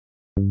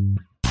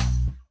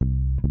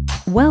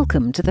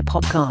Welcome to the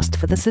podcast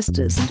for the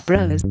sisters and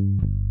bros.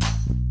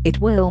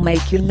 It will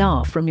make you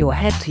laugh from your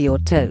head to your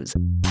toes.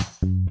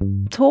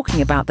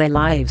 Talking about their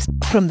lives,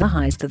 from the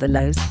highs to the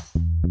lows.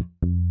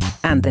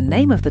 And the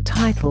name of the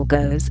title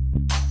goes,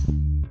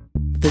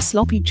 The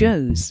Sloppy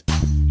Joes.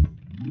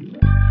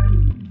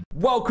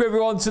 Welcome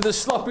everyone to the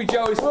Sloppy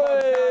Joes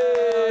Podcast.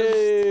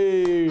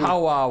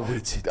 How are we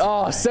today?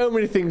 Oh, so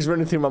many things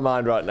running through my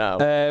mind right now.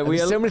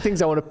 There's so many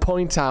things I want to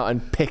point out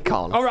and pick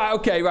on. All right,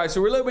 okay, right.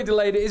 So we're a little bit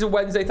delayed. It is a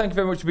Wednesday. Thank you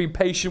very much for being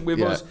patient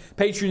with us.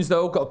 Patrons,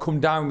 though, got to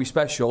come down with me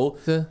special.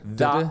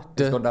 That's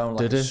gone down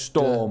like a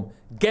storm.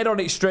 Get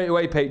on it straight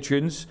away,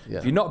 patrons.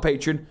 If you're not a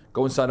patron,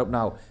 go and sign up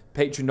now.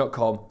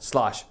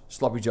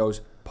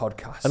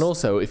 Patreon.com/SloppyJoesPodcast. And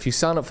also, if you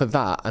sign up for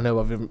that, I know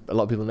a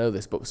lot of people know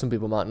this, but some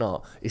people might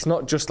not. It's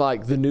not just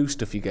like the new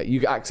stuff you get.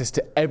 You get access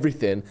to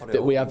everything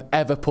that we have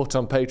ever put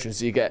on Patreon.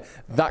 So you get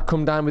that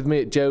Come Down With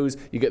Me at Joe's.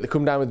 You get the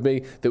Come Down With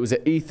Me that was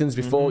at Ethan's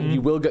before. You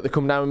will get the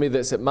Come Down With Me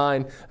that's at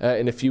mine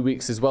in a few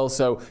weeks as well.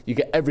 So you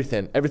get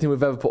everything. Everything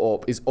we've ever put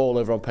up is all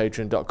over on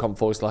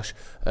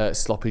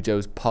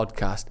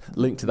patreon.com/SloppyJoesPodcast.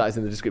 Link to that is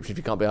in the description if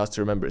you can't be asked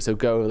to remember it. So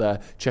go over there,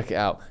 check it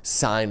out,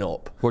 sign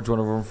up. What do you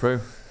want to run through?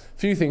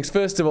 Few things.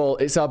 First of all,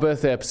 it's our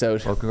birthday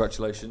episode. Well,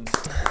 congratulations.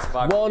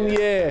 1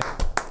 year.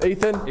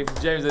 Ethan. Ethan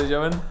James, ladies and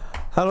gentlemen.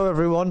 Hello,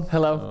 everyone.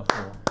 Hello.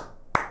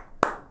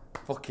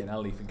 Fucking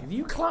hell, Ethan. Can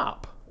you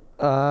clap?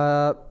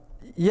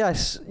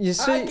 Yes. You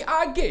see,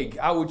 At a gig?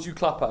 How would you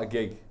clap at a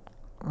gig?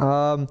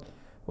 well,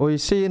 you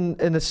see,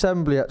 in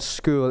assembly at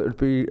school, it would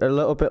be a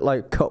little bit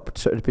like cupped,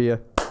 so it'd be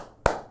a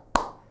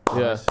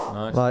Yeah.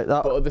 Nice. like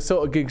that. But the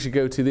sort of gigs you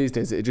go to these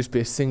days, it'd just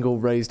be a single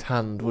raised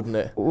hand, wouldn't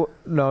it?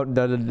 No.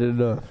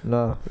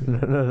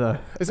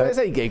 It's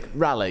a gig,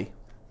 rally.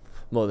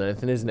 More than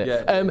anything, isn't it?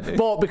 Yeah.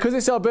 But because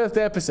it's our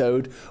birthday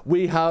episode,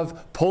 we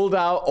have pulled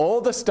out all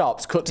the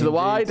stops, cut to the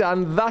wide,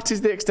 and that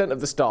is the extent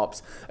of the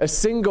stops. A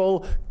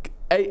single,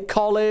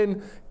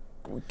 Colin,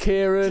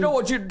 Kieran, Do you know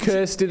what,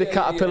 Kirsty the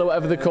Caterpillar,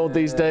 whatever they're called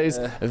these days.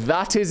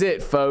 That is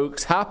it,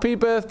 folks. Happy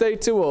birthday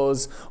to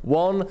us.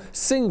 One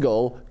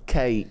single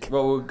cake.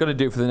 Well, we're going to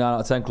do it for the 9 out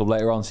of 10 club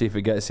later on, see if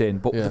it gets in.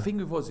 But Yeah. the thing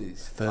with us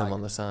is... Firm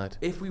on the side.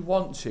 If we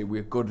want to,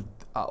 we're good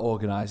at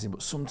organising,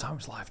 but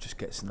sometimes life just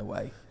gets in the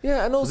way.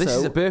 Yeah, and also... So this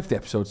is a birthday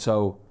episode,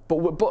 so...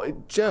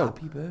 But Joe,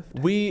 Happy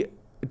birthday. we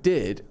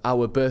did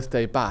our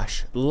birthday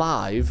bash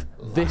live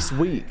this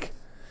week.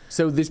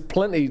 So there's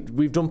plenty,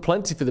 we've done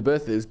plenty for the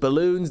birthday. There was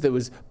balloons, there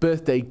was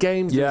birthday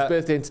games, there was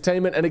birthday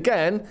entertainment. And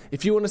again,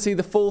 if you want to see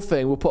the full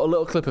thing, we'll put a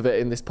little clip of it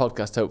in this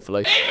podcast,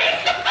 hopefully.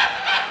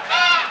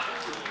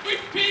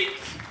 We've peaked,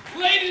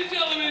 ladies and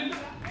gentlemen.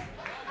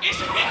 It's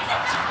a hit.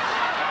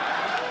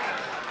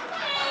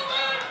 Oh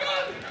my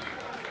God!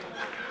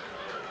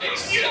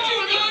 It's you so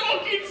good.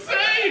 Fucking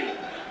same.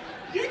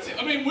 You two,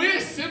 I mean, we're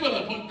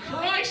similar, but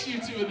Christ,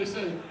 you two are the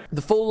same.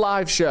 The full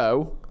live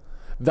show,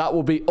 that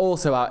will be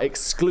also out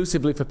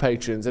exclusively for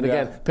patrons. And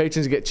again,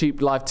 patrons get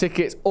cheap live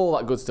tickets, all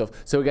that good stuff.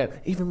 So again,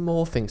 even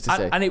more things to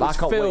say. And it But was I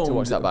can't filmed, wait to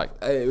watch that back.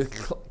 It was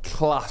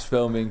class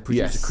filming.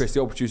 Producer Yes. Chris, the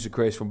old producer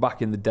Chris from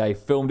back in the day,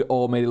 filmed it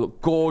all, made it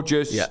look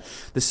gorgeous. Yeah.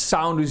 The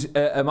sound was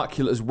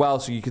immaculate as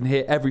well, so you can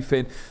hear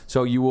everything.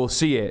 So you will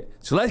see it.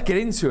 So let's get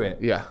into it.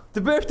 Yeah.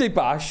 The birthday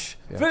bash.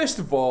 First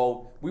of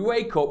all, we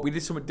wake up. We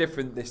did something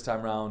different this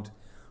time round.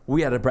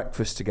 We had a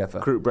breakfast together.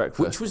 Group breakfast.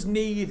 Which was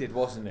needed,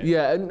 wasn't it?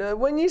 Yeah, and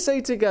when you say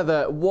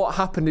together, what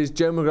happened is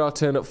Joe McGrath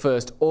turned up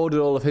first,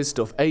 ordered all of his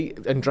stuff, ate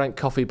and drank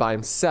coffee by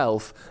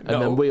himself, and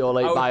then we all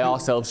ate by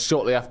ourselves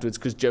shortly afterwards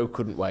because Joe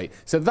couldn't wait.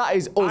 So that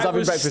is us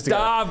having breakfast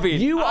starving.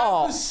 together.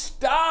 I was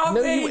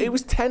starving. No, it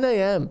was 10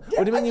 a.m.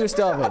 What do you mean you were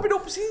starving? I've been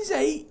up since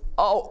 8.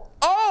 Oh!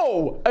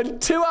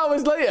 And 2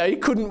 hours later, he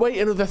couldn't wait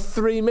another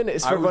 3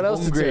 minutes for everyone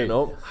else to turn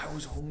up. I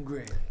was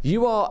hungry.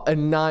 You are a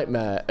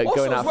nightmare at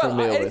going out for a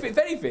meal. If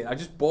anything, I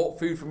just bought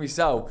food for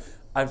myself.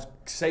 I've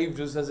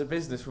saved us as a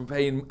business from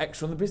paying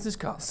extra on the business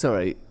card.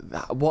 Sorry,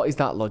 what is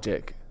that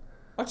logic?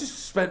 I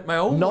just spent my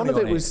own None money of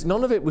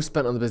it was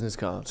spent on the business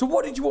card. So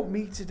what did you want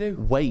me to do?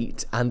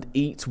 Wait and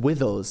eat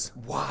with us.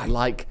 Why?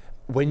 Like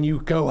when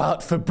you go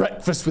out for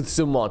breakfast with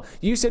someone.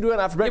 You said we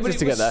went out for breakfast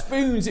but it together. was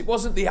spoons. It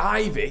wasn't the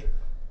ivy.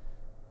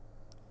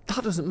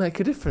 That doesn't make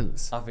a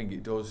difference. I think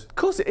it does. Of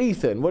course,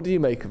 Ethan, what do you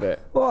make of it?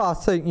 Well, I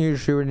think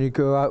usually when you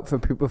go out for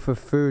people for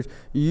food,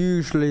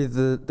 usually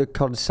the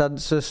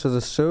consensus or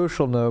the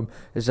social norm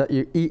is that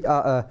you eat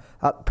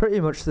at pretty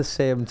much the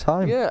same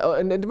time. Yeah,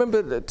 and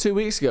remember 2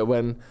 weeks ago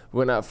when we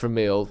went out for a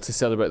meal to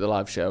celebrate the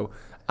live show,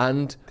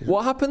 and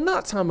what happened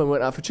that time when we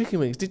went out for chicken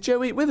wings? Did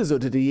Joe eat with us or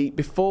did he eat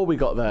before we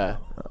got there?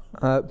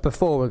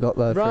 Before we got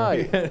there.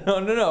 Right.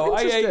 No.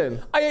 Interesting.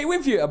 I ate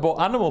with you. I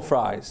bought animal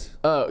fries.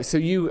 Oh, so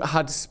you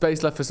had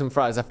space left for some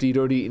fries after you'd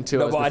already eaten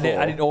 2 hours before? I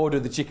didn't order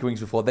the chicken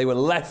wings before. They were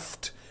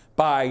left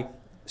by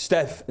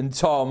Steph and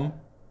Tom.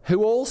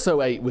 Who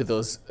also ate with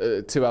us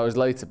 2 hours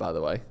later, by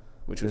the way,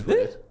 which was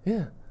weird.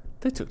 Yeah.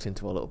 They tucked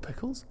into our little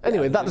pickles.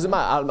 Anyway, that doesn't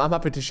matter. I'm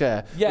happy to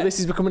share. Yeah. But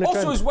this is becoming a trend.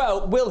 Also, as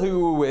well, Will, who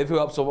we were with, who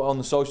helps on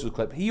the social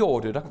clip, he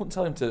ordered. I couldn't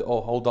tell him to.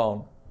 Oh, hold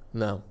on.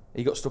 No.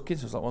 He got stuck in,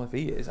 so I was like, well, if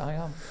he is, I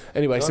am.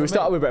 Anyway, You know so we what I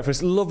started mean? with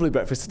breakfast. Lovely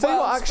breakfast. To tell you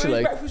what, Spoon's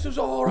actually, breakfast was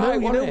all right. no, you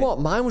know wasn't it? what?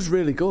 Mine was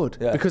really good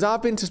Yeah. because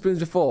I've been to Spoons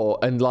before,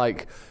 and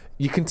like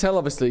you can tell,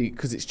 obviously,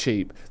 because it's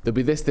cheap. There'll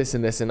be this,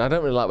 and this, and I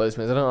don't really like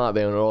Wetherspoons. I don't like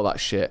the owner, all that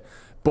shit.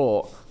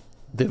 But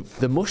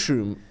the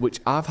mushroom,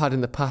 which I've had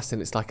in the past,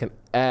 and it's like an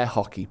air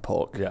hockey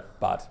puck. Yeah,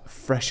 bad.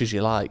 Fresh as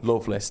you like.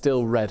 Lovely.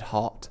 Still red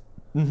hot.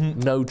 Mm-hmm.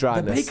 No The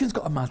dryness. bacon's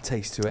got a mad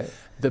taste to it.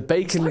 The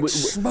bacon, It's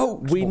like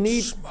smoked, we but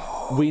need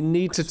smoked. we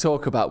need to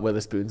talk about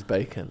Wetherspoons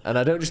bacon, and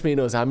I don't just mean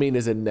us. I mean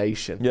as a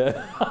nation.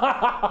 Yeah.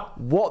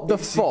 What the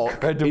It's fuck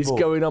incredible. is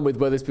going on with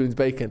Wetherspoons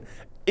bacon?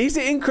 Is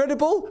it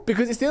incredible?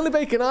 Because it's the only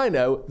bacon I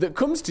know that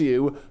comes to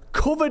you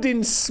covered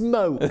in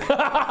smoke.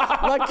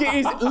 Like it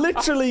is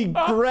literally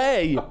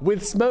grey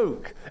with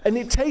smoke. And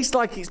it tastes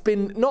like it's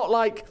been not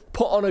like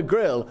put on a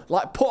grill,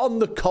 like put on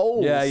the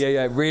coals. Yeah,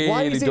 it really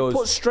Why is does. it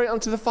put straight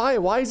onto the fire?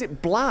 Why is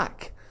it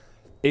black?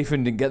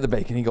 Ethan didn't get the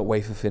bacon, he got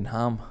wafer thin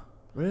ham.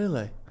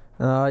 Really?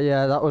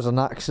 Yeah, that was an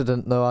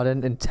accident though. I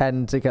didn't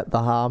intend to get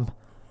the ham.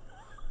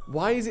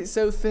 Why is it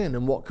so thin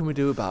and what can we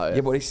do about it?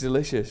 Yeah, but it's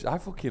delicious. I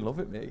fucking love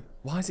it, mate.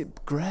 Why is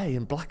it grey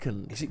and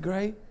blackened? Is it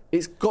grey?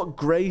 It's got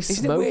grey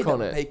Isn't it smoke weird on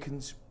that it.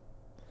 bacon's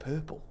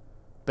purple?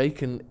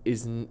 Bacon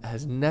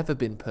has never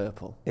been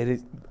purple. It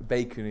is.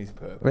 Bacon is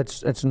purple.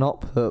 It's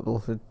not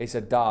purple. It's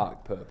a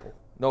dark purple.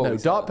 No, No,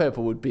 it's dark a,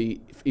 purple would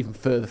be even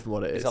further from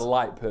what it is. It's a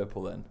light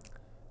purple then.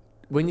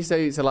 When you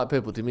say it's a light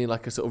purple, do you mean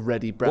like a sort of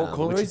reddy brown? What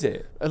colour which is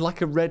it?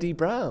 Like a reddy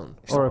brown.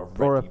 It's Or not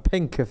a reddy-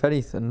 pink, if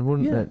anything,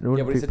 wouldn't Yeah. it? It wouldn't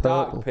Yeah, but it's be a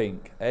dark purple.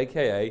 pink,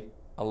 aka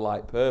a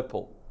light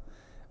purple.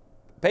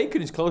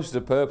 Bacon is closer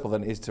to purple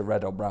than it is to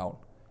red or brown.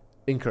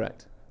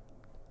 Incorrect.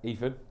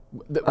 Ethan?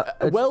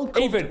 Well cooked,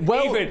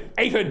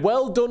 Ethan!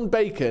 well done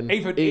bacon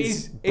Ethan,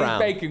 is is brown.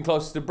 bacon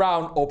closer to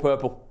brown or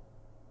purple?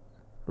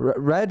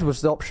 Red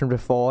was the option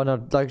before, and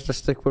I'd like to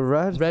stick with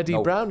red. Reddy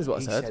No, brown is what I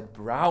he said. said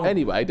brown.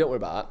 Anyway, don't worry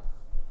about that.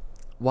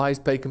 Why is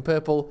bacon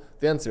purple?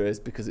 The answer is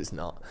because it's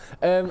not.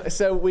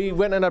 So we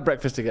went and had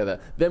breakfast together.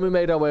 Then we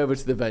made our way over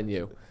to the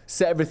venue,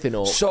 set everything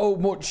up. So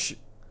much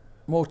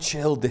more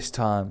chilled this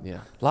time. Yeah.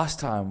 Last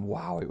time,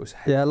 wow, it was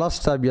heavy. Yeah,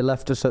 last time you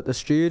left us at the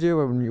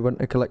studio when you went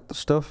to collect the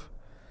stuff.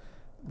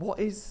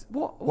 What is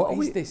What are is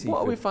we, this,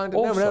 What are we Ethan? finding?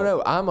 Also-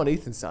 No. I'm on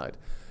Ethan's side.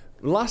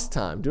 Last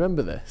time, do you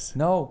remember this?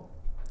 No.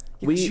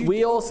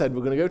 We all said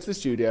we're going to go to the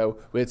studio.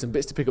 We had some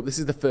bits to pick up. This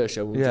is the first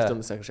show. We've Yeah. just done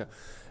the second show.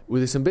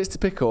 With some bits to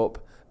pick up,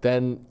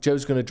 then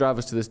Joe's going to drive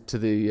us to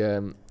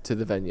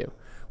the venue.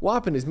 What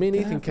happened is me and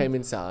Ethan came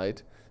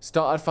inside,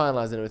 started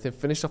finalising everything,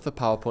 finished off the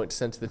PowerPoint to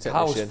send to the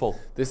car was technician. full.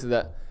 This and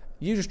that.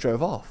 You just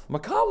drove off. My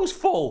car was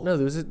full. No,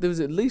 there was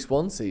at least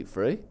one seat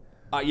free.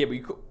 Yeah,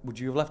 but would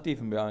you have left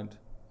Ethan behind?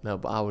 No,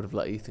 but I would have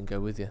let Ethan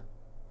go with you.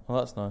 Well,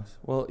 that's nice.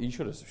 Well, you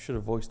should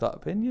have voiced that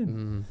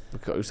opinion.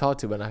 It was hard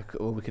to when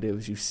all we could hear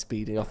was you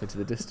speeding off into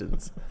the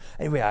distance.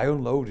 Anyway, I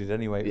unloaded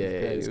anyway. Yeah,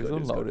 It was good, it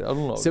was unloaded. good.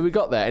 Unloaded. So we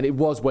got there, and it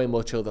was way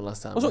more chill than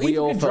last time. Also, we Ethan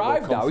all can felt more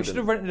drive now. You confident. should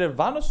have rented a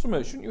van or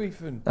something, shouldn't you,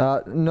 Ethan?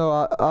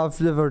 No,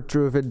 I've never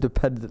drove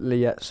independently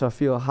yet, so I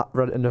feel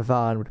renting a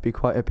van would be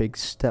quite a big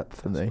step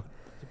for me.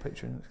 It's a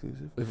Patreon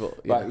exclusive.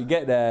 Yeah. Right, we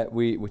get there.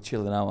 We're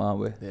chilling out, aren't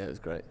we? Yeah, it was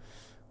great.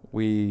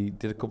 We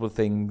did a couple of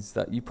things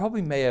that you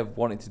probably may have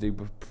wanted to do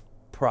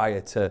prior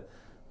to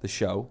the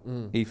show.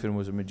 Ethan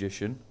was a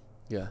magician.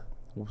 Yeah.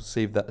 We'll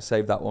save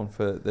that one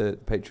for the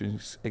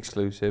Patreon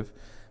exclusive.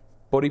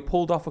 But he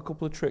pulled off a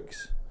couple of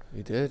tricks,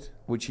 He did.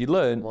 which he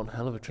learned One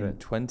hell of a in trick.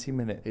 20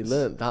 minutes. He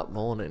learnt that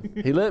morning.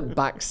 He learnt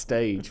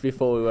backstage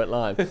before we went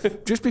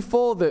live. Just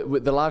before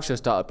the live show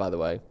started, by the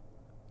way,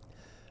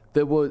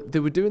 they were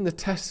doing the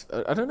test.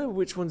 I don't know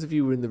which ones of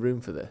you were in the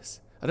room for this.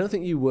 I don't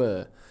think you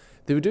were.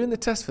 They were doing the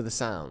test for the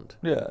sound.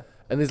 Yeah.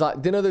 And there's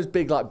like, do you know those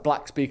big like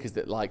black speakers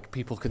that like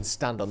people can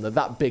stand on? They're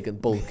that big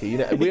and bulky. You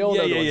know, we all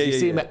know the ones. You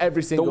see them at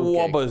every single The gig.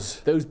 wobbers.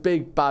 Those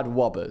big bad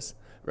wobbers,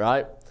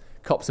 right?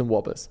 Cops and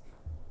wobbers.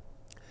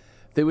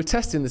 They were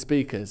testing the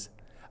speakers,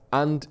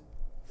 and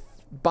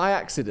by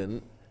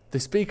accident, the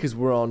speakers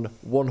were on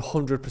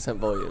 100%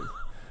 volume,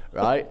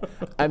 right?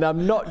 And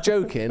I'm not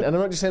joking, and I'm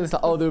not just saying this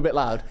like, oh, they were a bit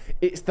loud.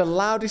 It's the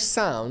loudest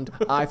sound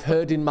I've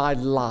heard in my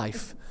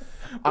life.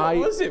 What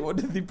was it? What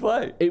did they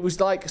play? It was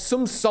like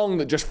some song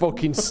that just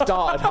fucking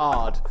started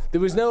hard. There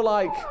was no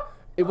like,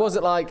 it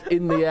wasn't like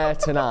In the Air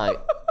Tonight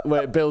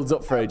where it builds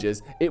up for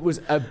ages. It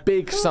was a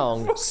big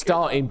song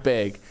starting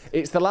big.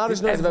 It's the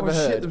loudest noise I've ever everyone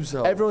heard. shit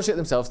themselves? Everyone shit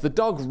themselves. The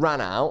dog ran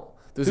out.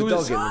 There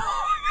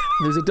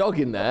was a dog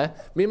in there.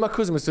 Me and my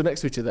cousin were stood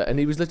next to each other, and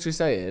he was literally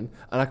saying,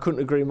 and I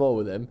couldn't agree more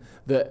with him,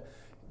 that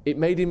it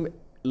made him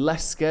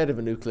less scared of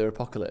a nuclear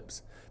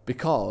apocalypse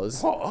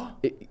because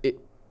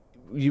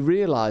you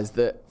realise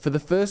that for the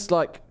first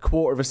like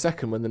quarter of a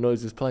second when the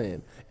noise was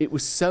playing, it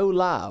was so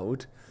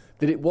loud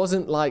that it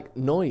wasn't like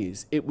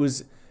noise.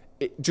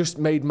 It just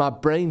made my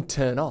brain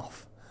turn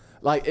off.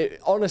 Like,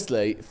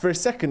 honestly, for a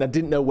second, I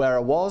didn't know where I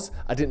was.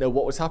 I didn't know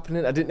what was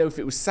happening. I didn't know if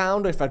it was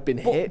sound or if I'd been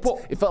hit.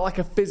 It felt like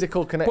a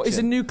physical connection. But is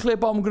a nuclear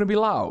bomb going to be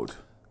loud?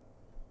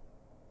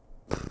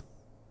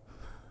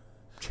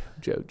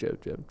 Joe.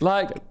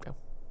 Like,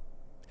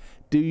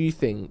 Do you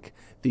think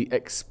the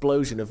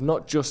explosion of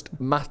not just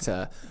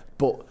matter,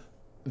 but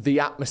the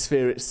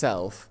atmosphere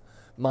itself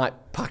might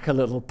pack a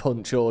little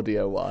punch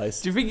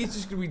audio-wise. Do you think it's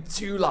just going to be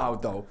too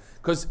loud, though?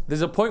 Because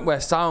there's a point where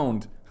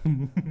sound...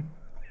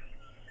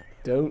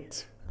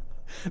 Don't.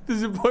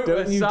 There's a point Don't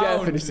where you sound...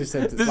 dare finish this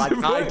sentence. There's Like, a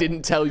point- I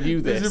didn't tell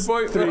you there's this a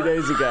point 3 where-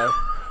 days ago.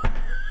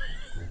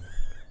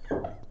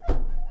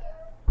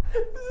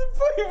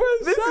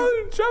 The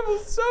sound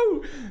travels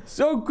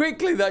so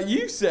quickly that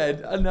you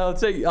said, and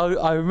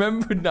I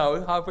remembered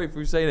now halfway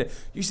through saying it.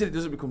 You said it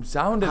doesn't become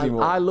sound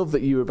anymore. I love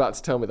that you were about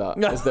to tell me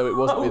that, as though it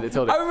wasn't me that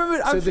told you. I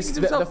remember. So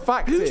The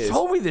fact is, who's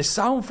told me this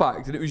sound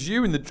fact, and it was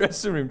you in the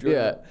dressing room.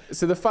 Yeah.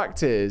 So the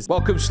fact is,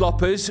 Welcome,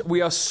 Sloppers.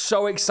 We are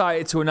so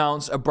excited to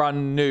announce a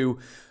brand new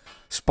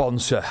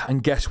sponsor,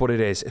 and guess what it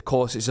is? Of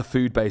course, it's a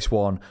food-based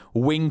one.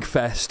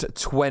 Wingfest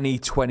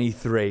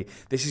 2023.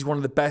 This is one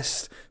of the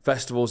best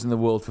festivals in the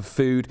world for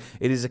food.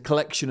 It is a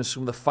collection of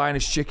some of the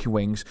finest chicken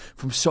wings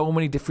from so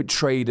many different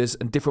traders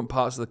and different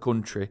parts of the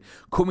country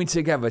coming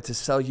together to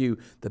sell you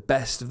the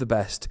best of the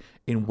best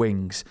in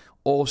wings.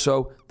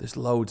 Also, there's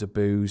loads of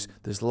booze,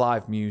 there's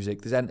live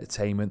music, there's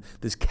entertainment,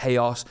 there's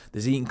chaos,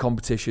 there's eating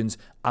competitions,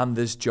 and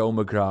there's Joe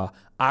McGrath.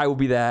 I will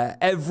be there,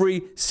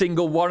 every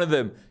single one of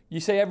them. You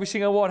say every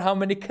single one, how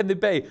many can there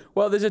be?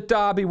 Well, there's a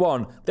Derby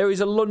one, there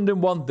is a London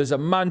one, there's a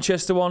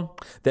Manchester one,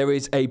 there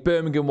is a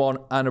Birmingham one,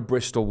 and a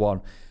Bristol one.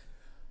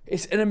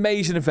 It's an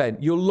amazing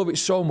event. You'll love it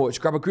so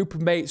much. Grab a group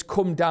of mates,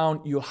 come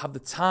down. You'll have the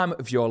time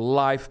of your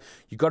life.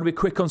 You've got to be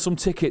quick on some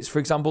tickets. For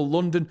example,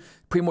 London,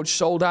 pretty much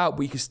sold out,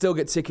 but you can still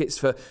get tickets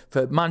for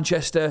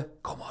Manchester.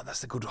 Come on,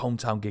 that's the good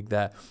hometown gig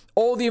there.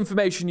 All the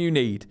information you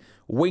need,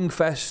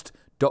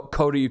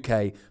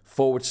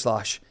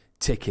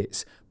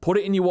 wingfest.co.uk/tickets. Put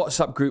it in your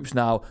WhatsApp groups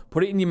now.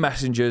 Put it in your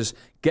messengers.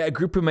 Get a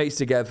group of mates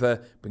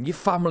together. Bring your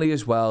family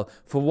as well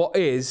for what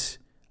is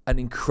an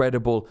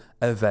incredible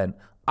event.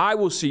 I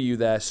will see you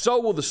there. So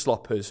will the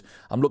Sloppers.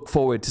 I'm looking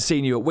forward to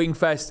seeing you at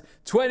Wingfest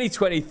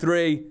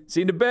 2023.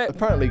 See you in a bit.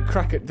 apparently,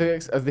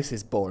 this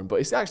is boring, but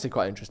it's actually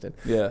quite interesting.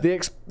 Yeah.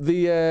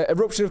 The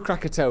eruption of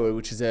Krakatoa,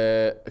 which is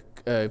a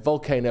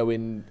volcano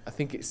in, I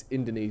think it's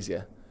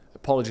Indonesia.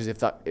 Apologies if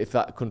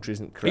that country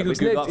isn't correct. You could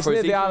Google that for near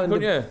us, the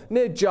island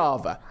near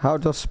Java. How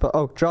does spell?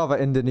 Oh, Java,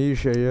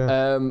 Indonesia.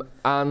 Yeah.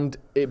 And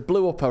it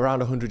blew up around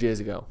 100 years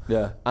ago.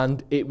 Yeah.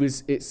 And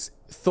it's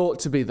thought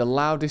to be the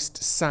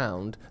loudest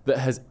sound that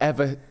has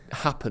ever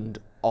happened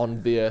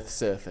on the Earth's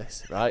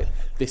surface. Right.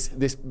 This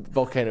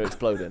volcano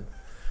exploding.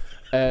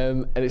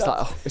 And it's like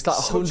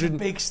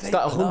 100. It's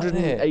like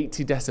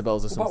 180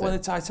 decibels or something. What about when the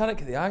Titanic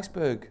hit the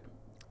iceberg?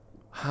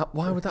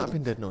 Why would that have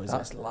been dead noisy?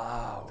 That's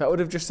loud. That would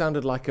have just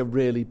sounded like a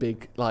really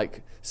big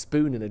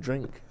spoon in a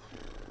drink.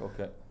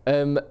 Okay.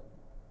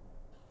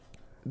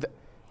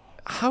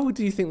 How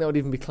do you think that would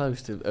even be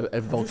close to a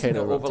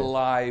volcano Over erupting?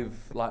 live,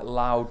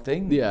 loud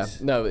things. Yeah,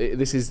 no,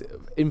 this is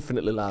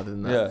infinitely louder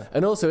than that. Yeah.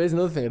 And also, here's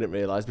another thing I didn't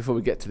realise before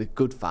we get to the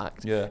good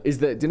fact, is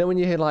that, do you know when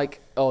you hear that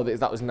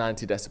was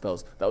 90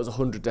 decibels, that was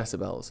 100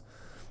 decibels?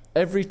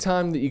 Every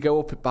time that you go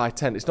up by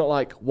 10, it's not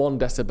like 1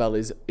 decibel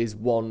is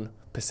 1%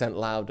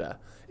 louder.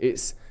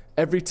 It's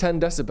every 10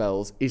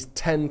 decibels is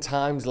 10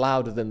 times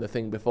louder than the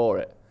thing before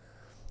it.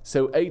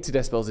 So 80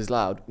 decibels is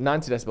loud,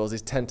 90 decibels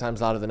is 10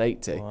 times louder than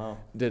 80. Wow.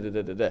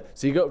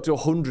 So you go up to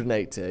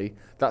 180,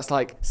 that's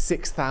like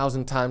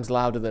 6,000 times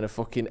louder than a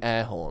fucking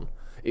air horn.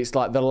 It's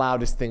like the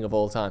loudest thing of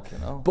all time.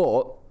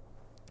 But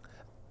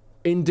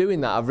in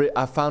doing that,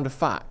 I've found a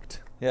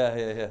fact.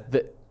 Yeah.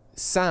 That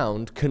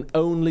sound can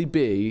only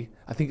be,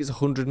 I think it's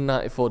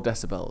 194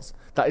 decibels.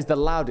 That is the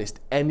loudest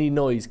any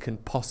noise can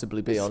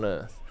possibly be on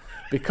Earth.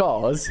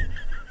 Because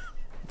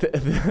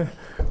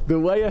the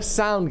way a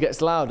sound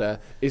gets louder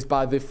is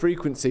by the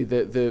frequency,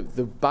 the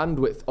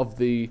bandwidth of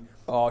the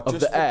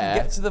air.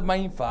 Get to the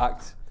main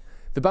fact.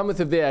 The bandwidth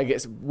of the air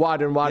gets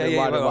wider and wider and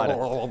wider and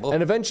wider.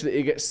 And eventually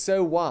it gets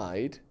so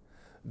wide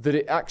that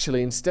it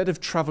actually, instead of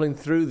travelling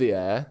through the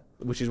air,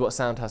 which is what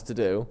sound has to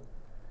do,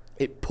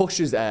 it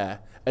pushes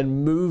air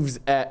and moves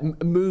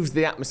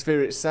the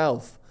atmosphere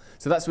itself.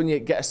 So that's when you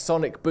get a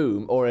sonic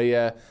boom or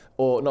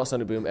not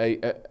sonic boom,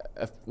 a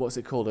what's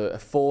it called, a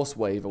force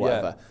wave or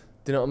whatever. Yeah.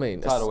 Do you know what I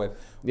mean? Tidal wave.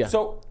 Yeah.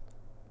 So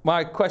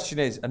my question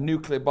is, a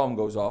nuclear bomb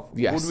goes off.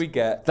 Yes. Would we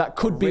get that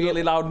could a be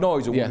really loud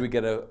noise, or yeah. would we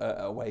get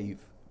a wave?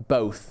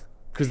 Both.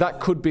 Because that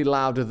could be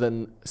louder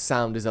than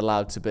sound is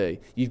allowed to be.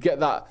 You'd get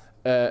that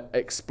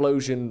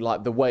explosion,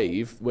 like the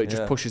wave, where it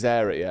just pushes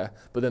air at you,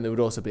 but then there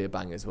would also be a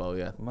bang as well,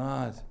 yeah.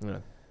 Mad. Yeah.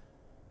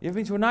 You ever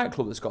been to a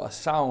nightclub that's got a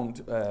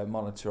sound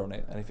monitor on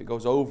it, and if it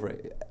goes over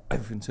it,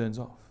 everything turns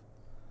off?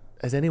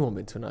 Has anyone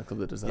been to a nightclub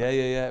that does that?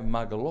 Yeah.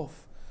 Magaluf.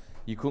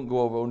 You couldn't go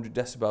over 100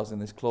 decibels in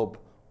this club,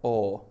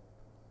 or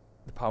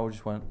the power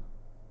just went.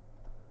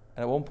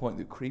 And at one point,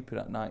 they were creeping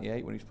at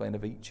 98 when he was playing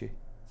Avicii.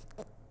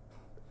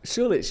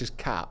 Surely it's just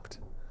capped.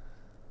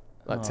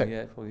 Yeah,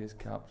 it probably is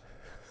capped.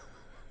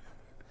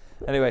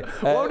 Anyway.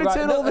 Why would it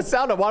turn all the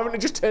sound up? Why wouldn't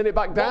it just turn it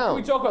back down? Can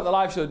we talk about the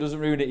live show that doesn't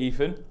ruin it,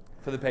 Ethan?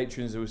 For the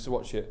patrons who was to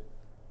watch it.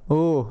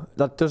 Oh,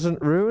 that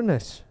doesn't ruin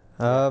it.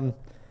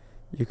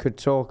 You could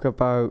talk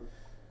about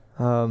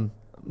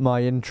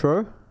my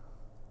intro.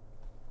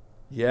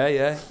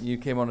 Yeah. You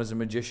came on as a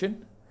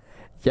magician.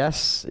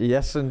 Yes,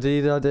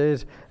 indeed I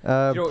did. You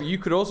know what, you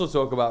could also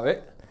talk about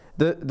it.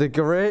 The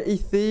Great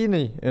Athene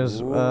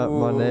is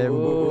my name,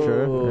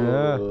 Drew.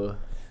 Yeah.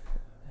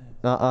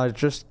 I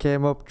just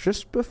came up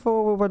just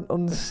before we went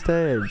on the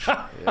stage.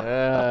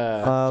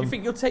 Yeah. Do you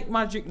think you'll take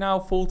magic now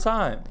full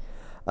time?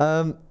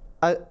 When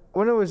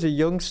I was a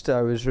youngster,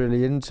 I was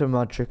really into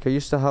magic. I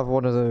used to have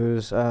one of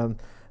those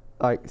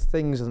like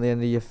things on the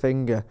end of your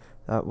finger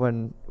that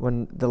when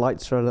the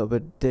lights are a little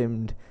bit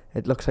dimmed,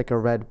 it looks like a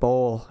red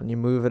ball, and you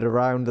move it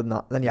around and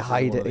that, then you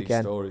hide it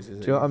again. Stories, Do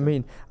you know what I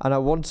mean? And I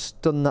once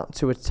done that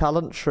to a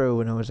talent show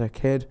when I was a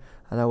kid,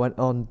 and I went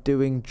on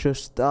doing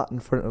just that in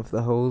front of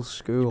the whole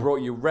school. You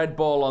brought your red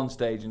ball on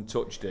stage and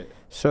touched it.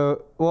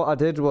 So what I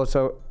did was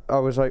I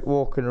was like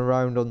walking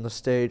around on the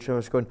stage. I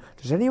was going,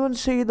 "Does anyone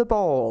see the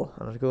ball?"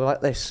 And I'd go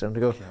like this, and I'd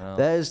go,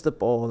 "There's the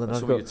ball." And I'd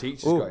some go, of your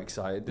teachers got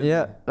excited, didn't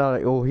yeah. they? And I'm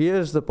like, "Oh,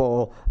 here's the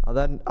ball." And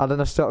then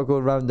I started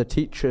going around the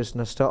teachers,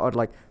 and I started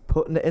like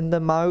putting it in their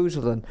mouths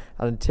and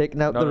then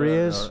taking out their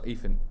ears. No,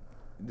 Ethan,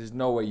 there's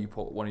no way you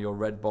put one of your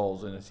red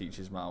balls in a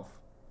teacher's mouth.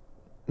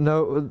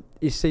 No,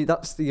 you see,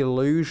 that's the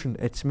illusion.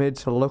 It's made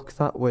to look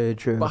that way,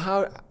 Drew. But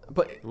how?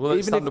 But Well,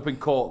 even stand if, up in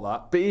court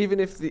that. but even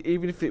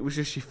if it was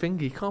just your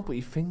finger, you can't put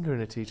your finger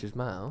in a teacher's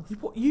mouth.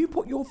 You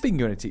put your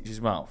finger in a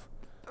teacher's mouth.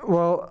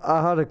 Well,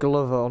 I had a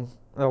glove on,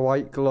 a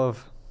white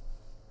glove.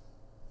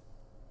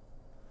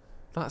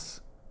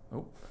 That's.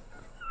 Oh.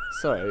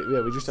 Sorry,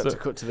 yeah, we just had to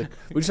cut to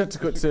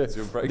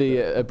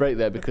a break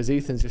there because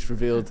Ethan's just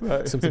revealed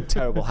something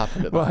terrible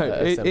happened at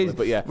that assembly.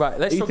 But yeah, right.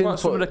 Let's Ethan talk about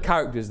some of the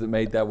characters that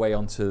made their way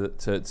onto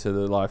to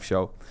the live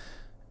show.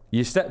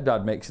 Your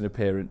stepdad makes an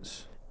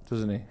appearance,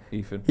 doesn't he,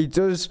 Ethan? He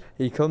does.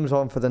 He comes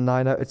on for the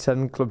 9 out of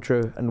 10 club,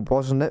 Drew, and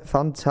wasn't it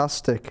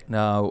fantastic?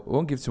 No, I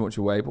won't give too much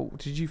away. But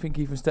did you think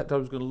Ethan's stepdad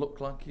was going to look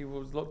like he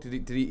was?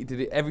 Did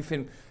he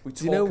everything we talk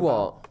do you know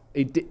about?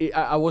 what?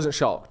 I wasn't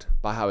shocked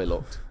by how he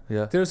looked.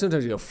 Yeah. Do you know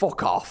sometimes you go,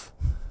 fuck off.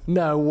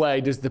 No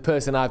way does the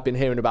person I've been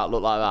hearing about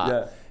look like that.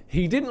 Yeah.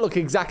 He didn't look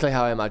exactly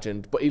how I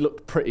imagined, but he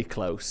looked pretty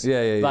close.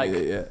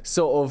 Yeah.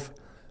 Sort of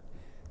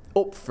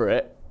up for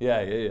it.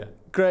 Yeah.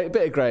 Great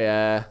bit of grey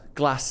hair,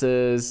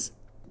 glasses,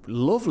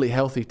 lovely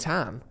healthy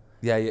tan.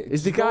 Yeah.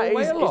 Is the guy?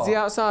 Is he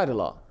outside a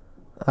lot?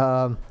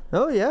 Oh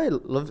yeah, he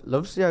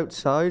loves the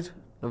outside,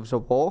 loves a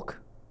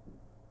walk.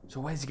 So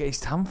where does he get his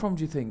tan from,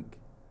 do you think?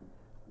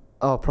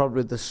 Oh,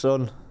 probably the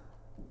sun.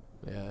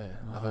 Yeah,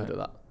 I've heard of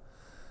that.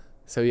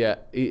 So yeah,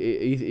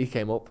 he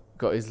came up,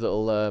 got his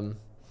little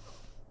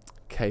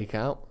cake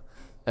out,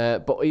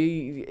 but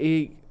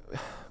he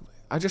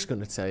I'm just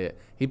going to say it.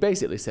 He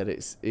basically said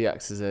he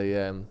acts as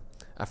a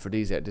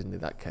aphrodisiac, didn't he?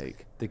 That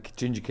cake. The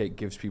ginger cake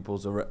gives people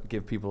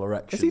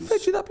erections. Has he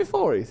fed you that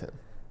before, Ethan?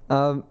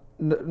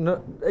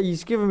 No,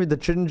 he's given me the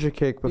ginger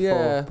cake before,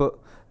 Yeah. but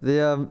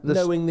the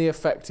knowing the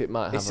effect it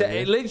might have.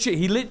 He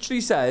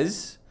literally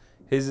says,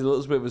 here's a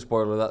little bit of a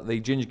spoiler, that the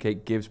ginger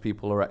cake gives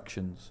people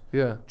erections.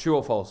 Yeah. True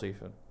or false,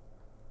 Ethan?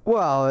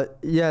 Well,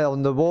 yeah,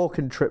 on the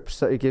walking trips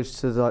that he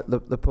gives to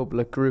the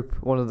public group,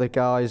 one of the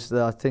guys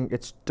that I think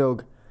it's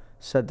Doug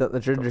said that the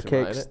ginger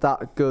cake's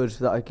that good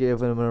that I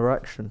gave him an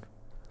erection.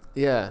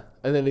 Yeah,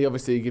 and then he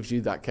obviously gives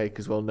you that cake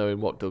as well,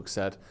 knowing what Doug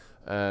said,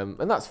 and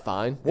that's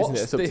fine, isn't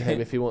it? It's up to him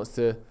if he wants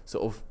to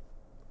sort of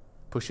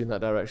push you in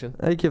that direction.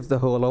 I give the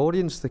whole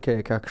audience the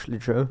cake, actually,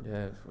 Joe.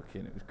 Yeah,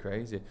 it was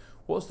crazy.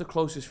 What's the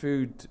closest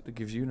food that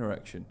gives you an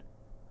erection?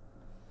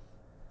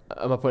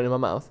 Am I putting it in my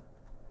mouth?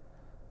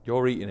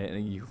 You're eating it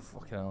and you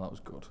fucking hell, that was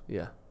good.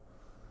 Yeah.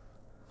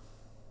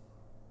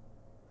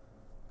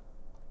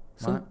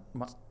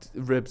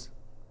 Ribs.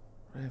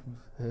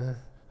 Yeah.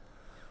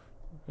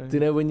 Do you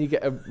know when you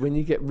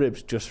get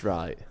ribs just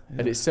right,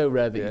 and it's so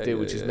rare that you do,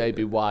 which is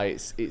maybe why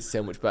it's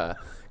so much better.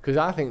 Because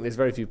I think there's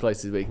very few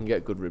places where you can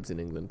get good ribs in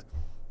England,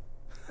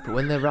 but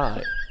when they're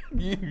right,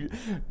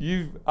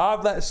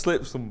 I've let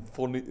slip some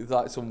funny,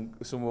 like some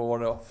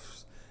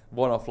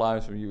one-off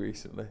lines from you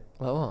recently.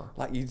 Like what?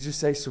 Like you just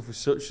say stuff with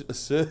such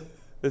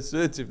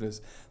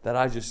assertiveness that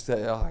I just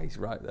say, oh, he's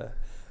right there.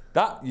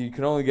 That you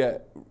can only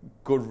get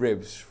good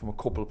ribs from a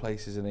couple of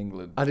places in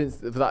England. I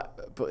didn't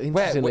that, but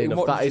interestingly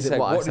enough, that isn't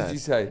what I said. What did you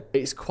say?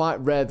 It's quite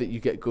rare that you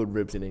get good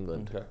ribs in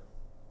England. Okay.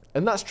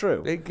 And that's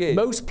true. Again.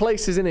 Most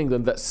places in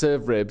England that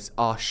serve ribs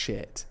are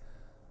shit.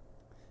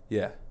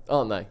 Yeah.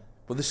 Aren't they?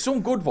 But there's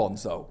some good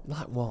ones though.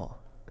 Like what?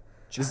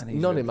 Chinese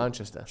none ribs. in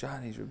Manchester.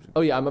 Chinese ribs.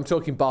 Oh yeah, I'm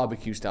talking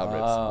barbecue style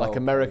ribs, like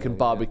American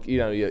barbecue. You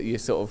know, you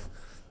sort of.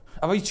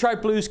 Have you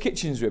tried Blue's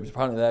Kitchen's ribs?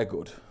 Apparently they're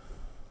good.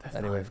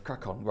 Anyway,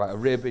 crack on. Right, a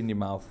rib in your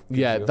mouth.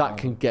 Yeah, that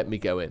can get me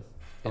going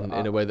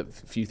in a way that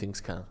few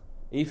things can.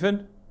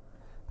 Ethan?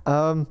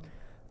 A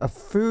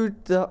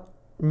food that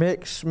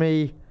makes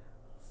me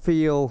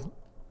feel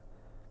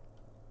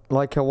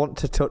like I want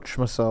to touch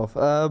myself.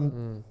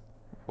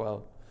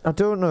 Well, I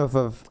don't know if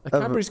I've... A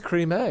Cadbury's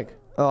cream egg.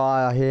 Oh,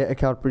 I hate a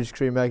Cadbury's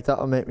cream egg.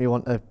 That'll make me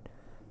want to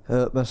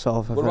hurt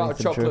myself. What about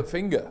a chocolate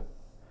finger?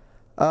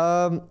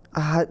 The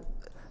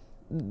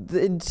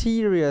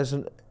interiors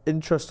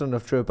interesting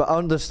enough to it, but I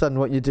understand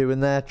what you're doing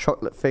there.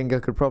 Chocolate finger,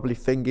 could probably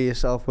finger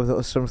yourself with it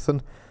or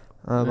something.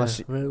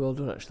 Really well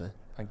done, actually.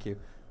 Thank you.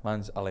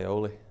 Mine's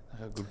alioli.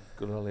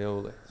 Good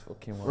alioli. It's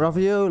fucking well.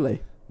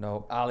 Ravioli?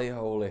 No,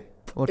 alioli.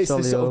 What's It's alioli?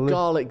 the sort of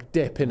garlic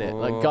dip in it,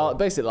 like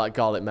basically like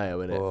garlic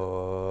mayo in it.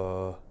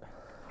 Oh,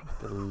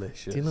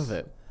 delicious. Do you love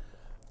it?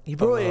 You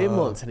brought it in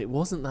once and it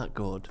wasn't that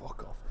good.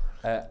 Fuck off.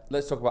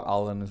 Let's talk about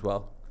Alan as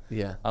well.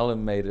 Yeah.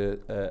 Alan made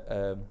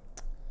a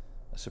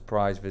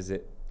surprise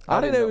visit. I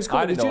didn't know he was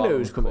coming. Did you know he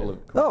was coming?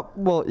 Oh,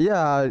 well,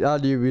 yeah, I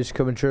knew he was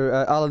coming through.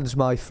 Alan's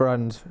my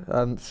friend,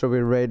 so we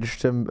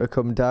arranged him to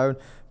come down.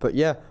 But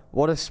yeah,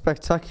 what a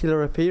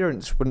spectacular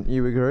appearance, wouldn't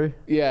you agree?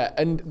 Yeah,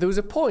 and there was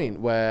a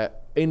point where,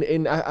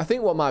 I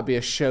think what might be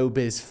a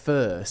showbiz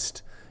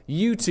first,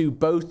 you two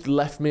both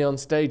left me on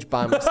stage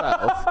by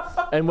myself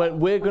and went,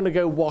 we're going to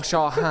go wash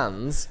our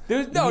hands. No.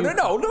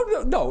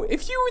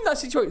 If you were in that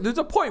situation, there's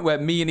a point where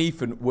me and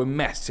Ethan were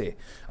messy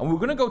and we were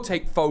going to go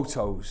take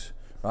photos,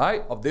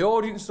 right, of the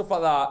audience, stuff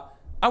like that,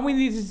 and we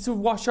needed to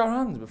wash our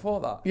hands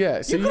before that.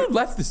 Yeah, so you could have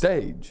left the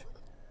stage.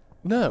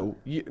 No,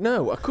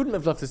 I couldn't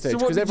have left the stage So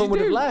what because did everyone you would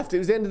have do? left. It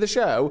was the end of the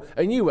show,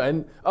 and you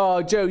went,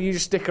 "Oh, Joe, you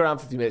just stick around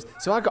for a few minutes."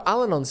 So I got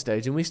Alan on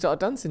stage, and we started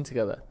dancing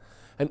together.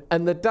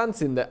 And the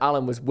dancing that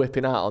Alan was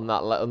whipping out on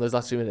those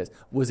last few minutes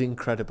was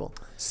incredible.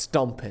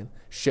 Stomping,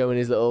 showing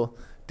his little,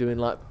 doing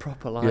like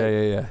proper like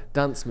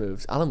dance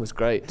moves. Alan was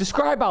great.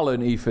 Describe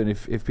Alan, Ethan,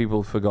 if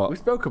people forgot. We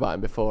spoke about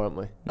him before, haven't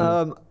we?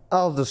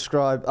 I'll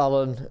describe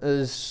Alan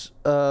as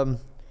a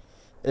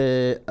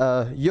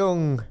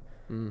young,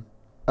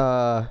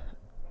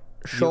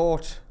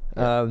 short,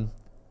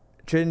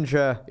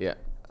 ginger. Yeah.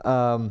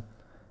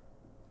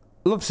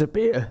 Loves a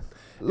beer.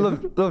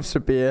 Loves a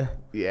beer.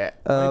 Yeah.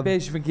 How many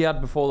beers do you think he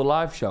had before the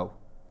live show?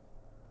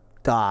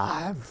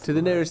 To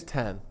the nearest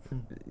 10.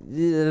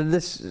 Yeah,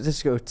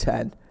 let's go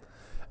 10.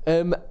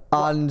 And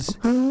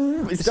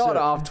it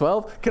started at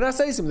 12. Can I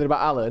say something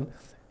about Alan?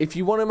 If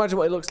you want to imagine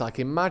what he looks like,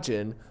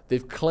 imagine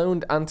they've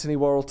cloned Anthony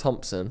Worrell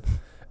Thompson,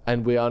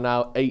 and we are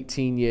now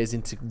 18 years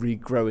into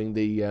regrowing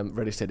the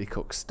Ready Steady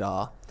Cook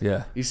star.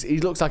 Yeah. He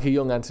looks like a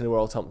young Anthony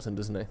Worrell Thompson,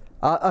 doesn't he?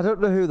 I don't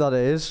know who that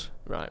is.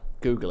 Right,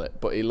 Google it,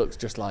 but he looks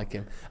just like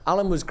him.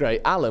 Alan was great.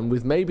 Alan,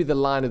 with maybe the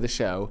line of the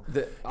show,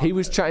 he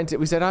was chatting to...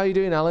 We said, how are you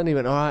doing, Alan? He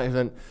went, all right. He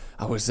went,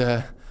 I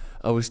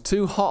was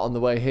too hot on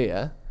the way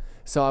here,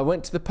 so I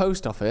went to the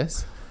post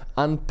office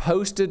and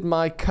posted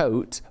my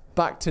coat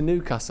back to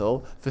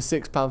Newcastle for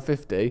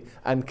 £6.50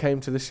 and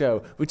came to the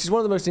show, which is one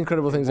of the most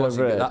incredible things I've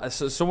ever heard.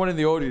 So someone in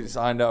the audience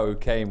I know who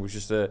came was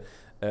just a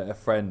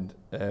friend.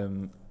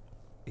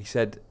 He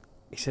said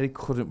he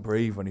couldn't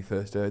breathe when he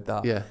first heard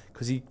that. Yeah.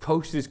 Because he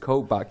posted his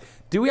coat back.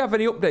 Do we have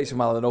any updates from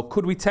Alan, or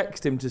could we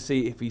text him to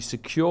see if he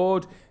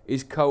secured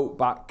his coat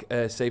back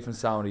safe and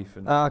sound,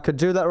 Ethan? I could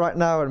do that right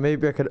now, and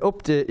maybe I could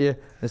update you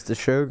as the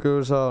show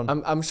goes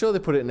on. I'm sure they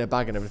put it in a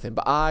bag and everything,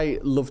 but I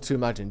love to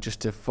imagine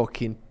just a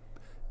fucking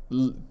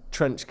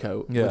trench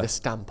coat with a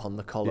stamp on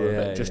the collar of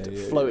it, just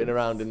floating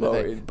around in the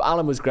thing. But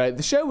Alan was great.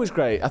 The show was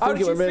great. I think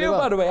it went really well.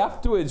 How did you feel, by the way,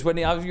 afterwards, when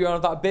you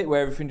on that bit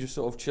where everything just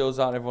sort of chills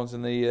out and everyone's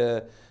in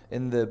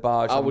the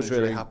bar? I was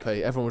really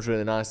happy. Everyone was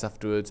really nice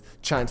afterwards,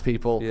 chatting to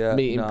people,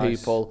 meeting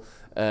people,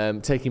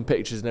 taking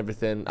pictures and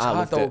everything. It's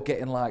hard though,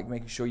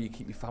 making sure you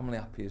keep your family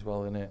happy as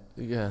well, innit?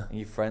 Yeah. And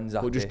your friends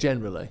happy. Well, just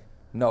generally.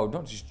 No,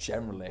 not just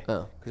generally.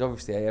 Oh. Because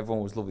obviously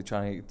everyone was lovely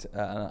trying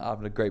to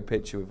having a great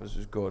picture with us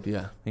was good.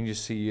 Yeah. And you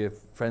just see your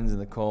friends in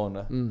the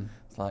corner.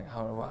 It's like,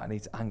 I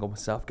need to angle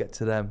myself, get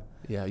to them.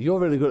 Yeah, you're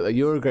really good at that.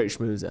 You're a great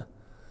schmoozer.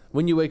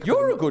 When you wake up,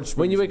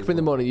 when you wake up in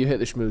the morning, you hit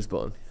the schmooze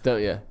button,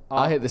 don't you?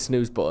 I hit the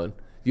snooze button.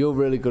 You're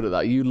really good at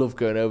that. You love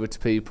going over to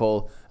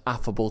people,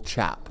 affable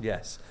chap.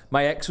 Yes.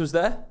 My ex was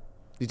there.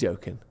 You're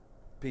joking.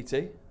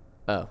 PT.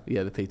 Oh,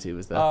 yeah, the PT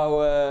was there.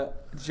 Oh,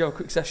 did you have a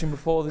quick session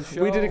before the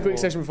show? We did a quick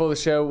session before the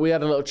show. We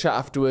had a little chat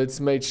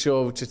afterwards, made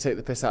sure to take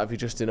the piss out of you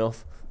just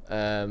enough.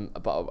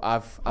 But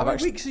How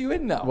many weeks are you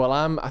in now? Well,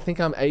 I think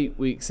I'm 8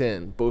 weeks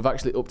in, but we've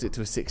actually upped it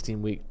to a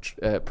 16-week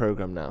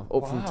program now,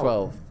 up from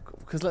 12.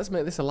 Because let's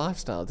make this a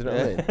lifestyle, do you know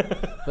what I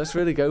mean? Let's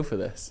really go for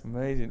this.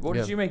 Amazing. What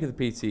did you make of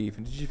the PT,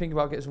 Ethan? Did you think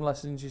about getting some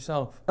lessons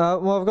yourself?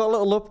 Well, I've got a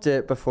little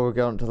update before we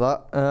get on to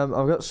that.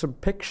 I've got some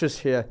pictures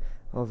here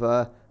of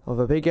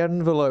a big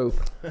envelope,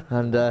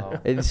 and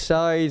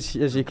inside,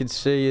 as you can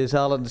see, is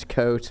Alan's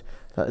coat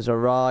that has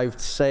arrived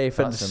safe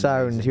and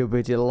sound. Amazing. You'll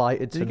be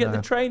delighted to know. Did you get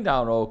the train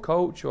down or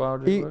coach, or how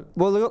did it work?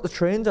 Well, they got the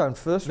train down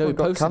first. No, one he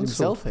got posted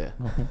cancelled. himself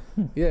here.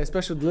 Yeah,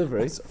 special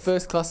delivery,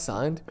 first class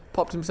signed,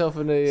 popped himself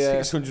in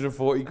a...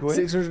 640 quid?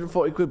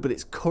 640 quid, but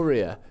it's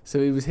courier, so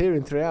he was here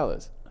in 3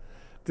 hours.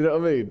 Do you know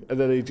what I mean? And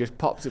then he just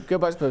pops up, go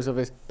back to the post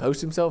office,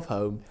 post himself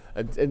home,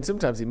 and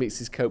sometimes he meets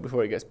his coat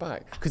before he gets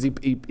back because he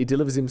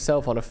delivers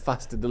himself on a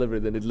faster delivery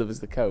than he delivers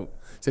the coat.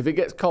 So if it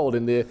gets cold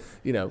in the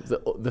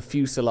the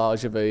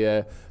fuselage of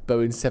a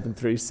Boeing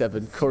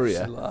 737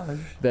 courier,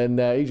 then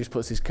he just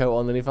puts his coat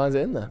on and he finds it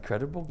in there.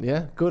 Incredible.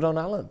 Yeah, good on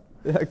Alan.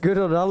 Yeah, good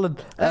on Alan.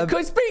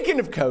 Speaking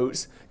of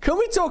coats, can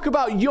we talk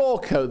about your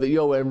coat that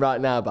you're wearing right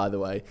now, by the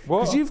way?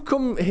 Because you've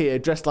come here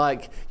dressed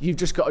like you've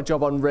just got a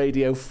job on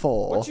Radio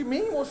 4. What do you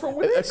mean? What's wrong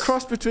with this? A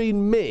cross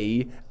between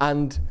me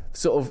and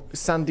sort of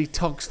Sandy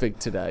Togsfig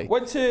today.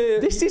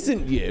 This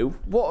isn't you.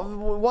 What?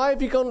 Why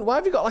have you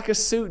got like a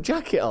suit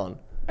jacket on?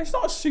 It's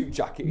not a suit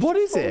jacket. What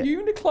is it?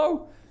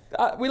 Uniqlo.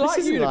 We like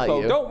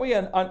Uniqlo, don't we?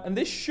 And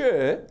this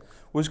shirt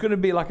was going to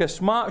be like a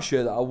smart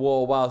shirt that I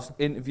wore whilst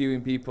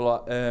interviewing people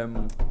at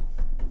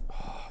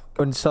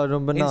Inside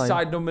number 9.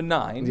 Inside number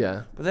 9.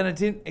 Yeah. But then it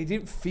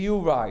didn't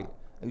feel right.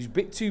 It was a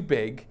bit too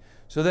big.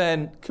 So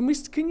then can you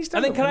stand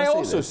and then up can I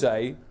also this?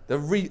 say do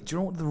you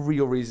know what the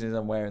real reason is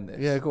I'm wearing this?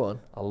 Yeah, go on.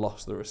 I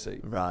lost the receipt.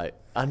 Right.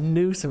 I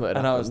knew something had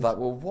And happened. I was like,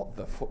 well, what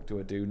the fuck do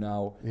I do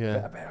now?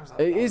 Yeah. I was like,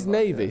 It is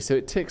navy, so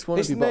it ticks one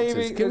of your boxes.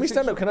 navy, Can we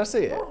stand up? Can I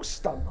see it? Oh,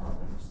 stand up.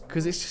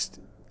 Because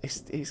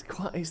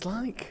it's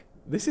like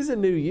this is a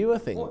new you, I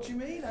think. What do you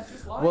mean? I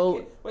just like Well,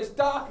 it. Well, it's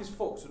dark as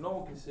fuck, so no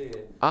one can see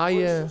it.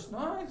 It's just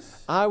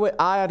nice.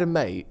 I had a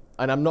mate,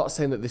 and I'm not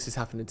saying that this is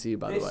happening to you,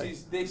 by the way.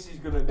 This is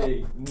going to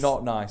be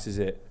not nice, is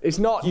it? It's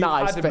not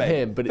nice for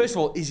him, but first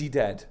of all, is he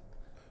dead?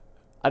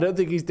 I don't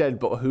think he's dead,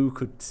 but who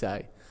could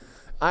say?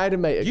 I had a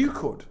mate. You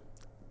could.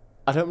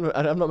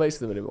 I'm not mates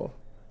with him anymore.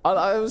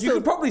 You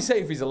could probably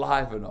say if he's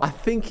alive or not. I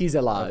think he's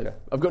alive. Okay.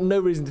 I've got no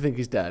reason to think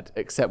he's dead,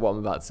 except what I'm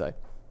about to say.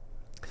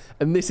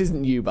 And this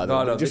isn't you, by the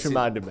way. No, It just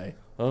reminded me.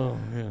 Oh,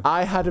 yeah.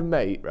 I had a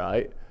mate,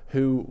 right,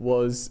 who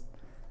was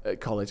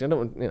at college. I'm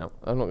not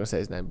going to say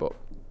his name, but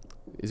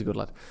he's a good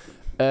lad.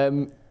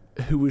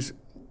 Who was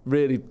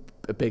really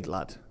a big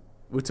lad.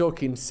 We're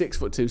talking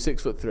 6'2",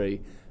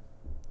 6'3",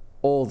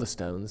 all the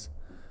stones,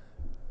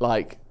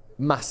 like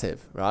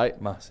massive, right?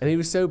 Massive. And he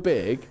was so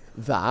big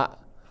that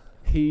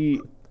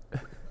he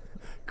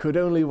could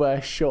only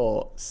wear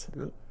shorts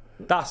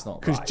That's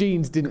not because right.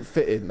 jeans didn't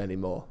fit him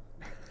anymore.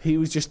 He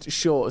was just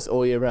shorts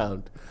all year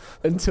round.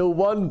 Until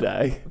one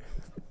day,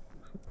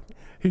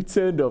 he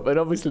turned up, and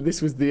obviously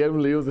this was the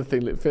only other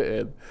thing that fit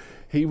him.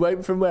 He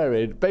went from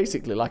wearing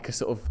basically like a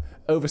sort of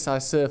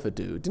oversized surfer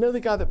dude. Do you know the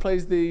guy that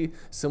plays the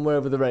Somewhere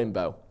Over the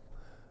Rainbow?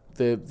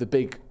 The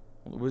big...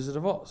 Wizard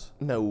of Oz?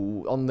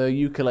 No, on the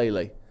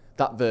ukulele.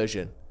 That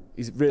version.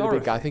 He's a really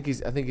big guy.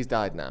 Dorothy. I think he's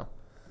died now.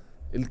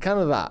 Kind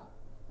of that.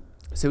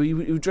 So he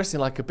was dressing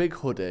like a big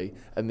hoodie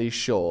and these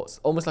shorts,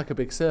 almost like a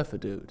big surfer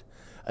dude.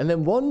 And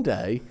then one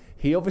day,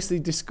 he obviously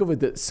discovered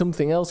that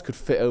something else could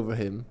fit over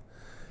him,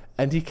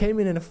 and he came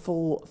in a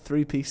full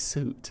 3-piece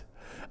suit.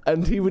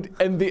 And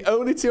the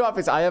only 2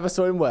 outfits I ever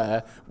saw him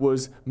wear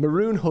was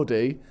maroon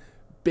hoodie,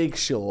 big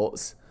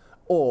shorts,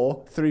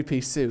 or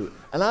 3-piece suit.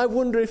 And I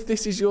wonder if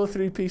this is your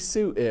 3-piece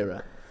suit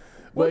era.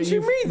 What do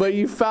you mean? Where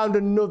you found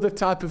another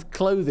type of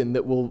clothing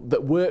that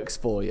works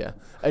for you.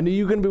 And are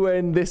you going to be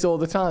wearing this all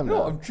the time now?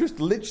 No, I'm just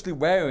literally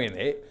wearing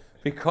it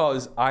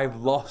because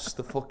I've lost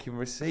the fucking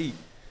receipt.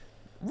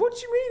 What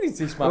do you mean is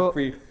this man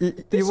free? This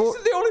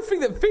isn't the only thing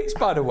that fits,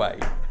 by the way.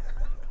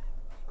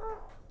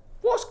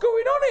 What's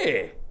going on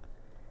here?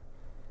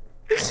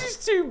 This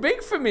is too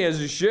big for me as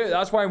a shirt.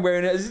 That's why I'm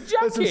wearing it as a jacket.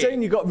 That's what I'm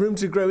saying. You've got room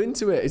to grow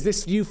into it. Is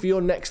this you for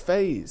your next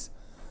phase?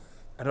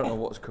 I don't know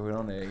what's going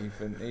on here,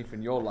 Ethan.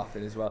 Ethan, you're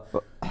laughing as well.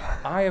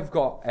 I have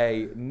got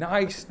a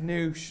nice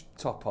new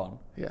top on.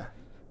 Yeah.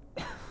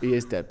 He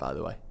is dead, by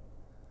the way.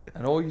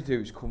 And all you do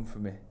is come for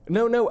me.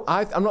 No,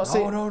 I'm not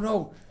saying...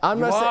 No.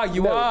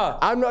 You are.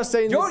 I'm not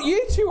saying...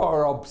 You two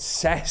are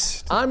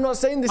obsessed. I'm not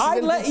saying this is... I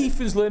let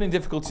Ethan's learning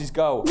difficulties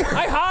go.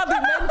 I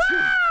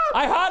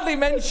hardly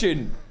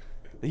mention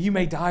that you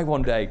may die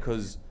one day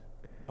because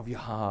of your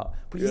heart.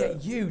 But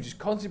yet you just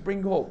constantly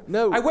bring up...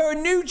 No. I wear a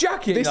new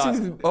jacket.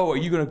 Are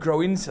you going to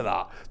grow into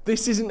that?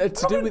 This isn't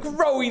to do with...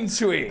 grow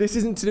into it. This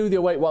isn't to do with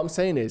your weight. What I'm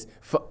saying is,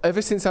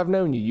 ever since I've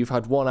known you, you've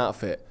had one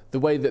outfit. The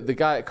way that the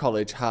guy at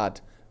college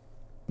had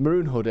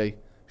maroon hoodie,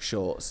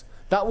 shorts.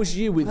 That was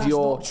you with That's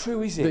not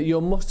true, is it?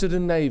 Your mustard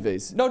and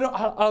navies. No,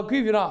 I'll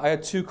give you that. I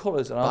had 2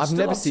 colours, and I've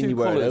never seen you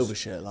wear an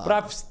overshirt like that.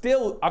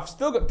 But I've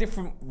still got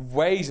different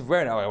ways of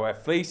wearing it. I wear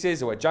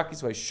fleeces, I wear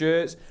jackets, I wear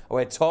shirts, I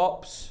wear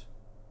tops.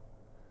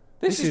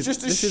 This is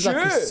just a shirt. This is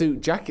like a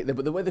suit jacket,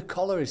 but the way the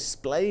collar is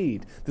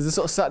splayed, there's a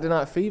sort of Saturday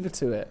Night Fever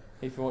to it.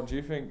 Ethan, what do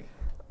you think?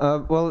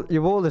 Well,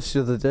 you wore this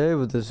the other day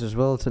with us as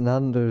well to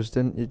Nando's,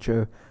 didn't you,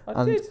 Joe?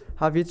 I did.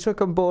 Have you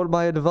took on board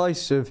my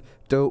advice of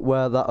don't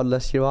wear that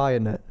unless you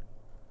iron it?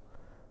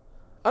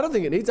 I don't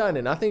think it needs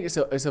ironing. I think it's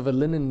of a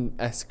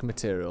linen-esque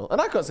material.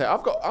 And I can't say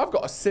I've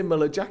got a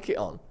similar jacket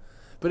on,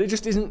 but it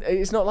just isn't.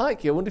 It's not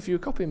like you. I wonder if you were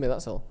copying me.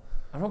 That's all.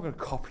 I'm not going to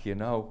copy you,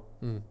 no.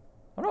 I'm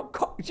not.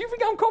 Do you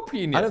think I'm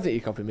copying you? I don't think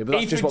you're copying me. But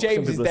that's Ethan just what James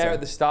some is people there say.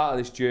 at the start of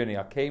this journey.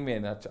 I came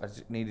in. I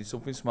just needed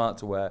something smart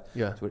to wear.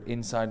 Yeah. To an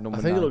inside number.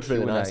 I think 9 it looks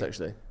really Q&A. nice,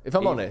 actually. If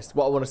I'm honest,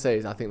 what I want to say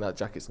is I think that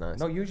jacket's nice.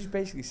 No, you just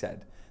basically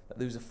said that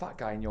there was a fat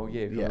guy in your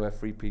year who would wear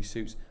 3-piece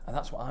suits, and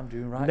that's what I'm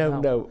doing right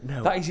now. No.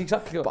 That is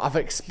exactly what... But I've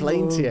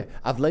explained to you.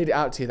 I've laid it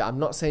out to you that I'm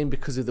not saying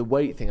because of the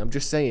weight thing. I'm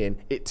just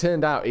saying it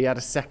turned out he had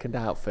a second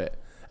outfit.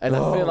 And I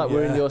feel like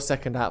we're in your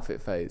second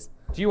outfit phase.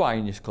 Do you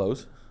iron your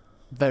clothes?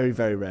 Very,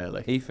 very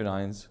rarely. Ethan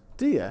irons.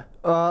 Do you?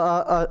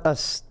 A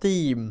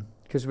steam.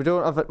 Because we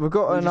don't have we've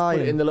got an iron.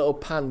 Put it in the little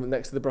pan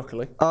next to the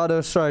broccoli. Oh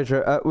no, sorry,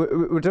 Joe.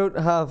 We don't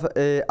have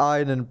a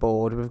ironing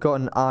board. We've got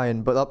an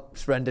iron, but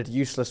that's rendered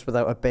useless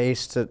without a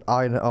base to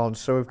iron it on.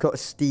 So we've got a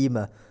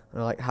steamer,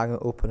 and I like hang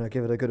it up and I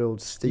give it a good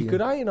old steam. You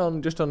could iron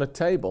on just on a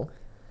table,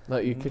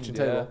 like your kitchen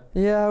table.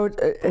 Yeah, I would.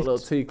 Put a little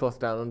tea cloth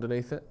down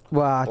underneath it.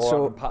 Wow,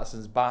 or on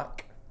Patterson's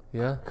back.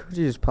 Yeah. Could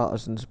use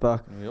Patterson's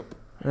back.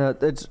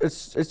 Yep.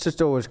 It's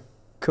just always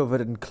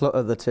covered in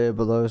clutter, the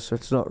table though, so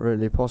it's not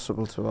really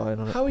possible to iron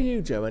on it. How are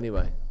you, Joe?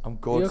 Anyway, I'm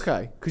good. You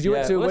okay? Because you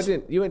went to a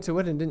wedding. You went to a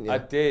wedding, didn't you? I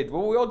did.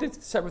 Well, we all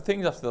did separate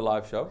things after the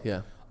live show.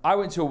 Yeah. I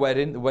went to a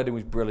wedding. The wedding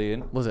was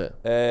brilliant. Was it?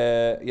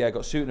 Yeah, I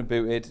got suited and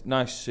booted.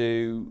 Nice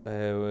suit,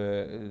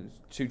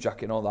 suit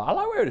jacket and all that. I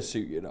like wearing a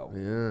suit, you know.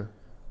 Yeah.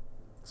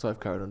 So I've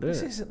carried on doing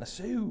This it. isn't a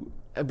suit.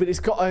 But it's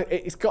got a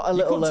You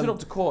little. couldn't turn up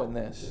to court in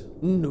this.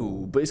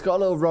 No, but it's got a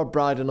little Rob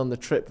Brydon on the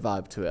trip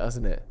vibe to it,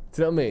 hasn't it?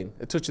 Do you know what I mean?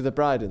 A touch of the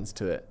Brydons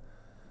to it.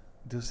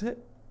 Does it?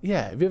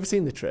 Yeah. Have you ever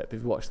seen the trip?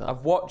 Have you watched that?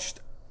 I've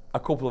watched a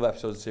couple of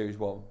episodes of Series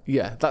 1.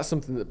 Yeah, that's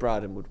something that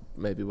Brydon would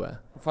maybe wear.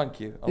 Thank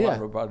you. I Yeah.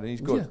 like Rob Brydon. He's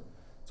good. Yeah.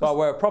 So I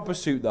wear a proper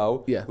suit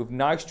though, Yeah. with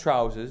nice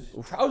trousers.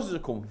 Trousers are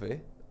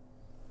comfy.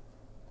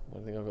 I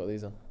think I've got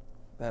these on.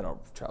 They're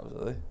not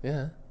trousers, are they?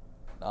 Yeah.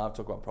 No, I'm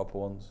talking about proper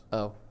ones.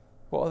 Oh,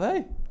 What are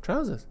they?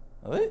 trousers.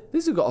 Are they?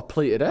 These have got a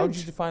pleated How would edge.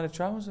 you define a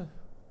trouser?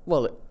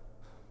 Well,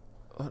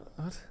 what?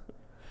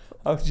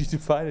 How would you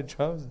define a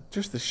trouser?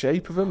 Just the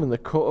shape of them and the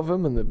cut of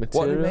them and the What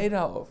material. are they made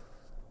out of?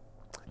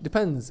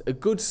 Depends. A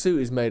good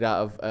suit is made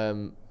out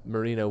of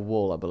merino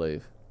wool, I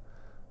believe.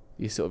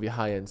 Your sort of your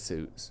high-end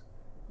suits.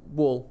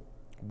 Wool.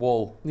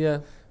 Wool. Yeah.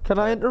 Can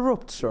I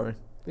interrupt? Sorry.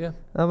 Yeah.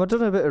 I've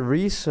done a bit of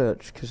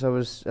research because I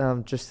was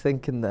just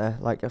thinking there.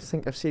 Like I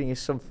think I've seen you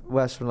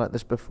wear something like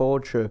this before,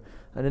 Drew.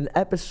 And in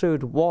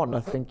episode 1,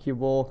 I think you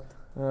wore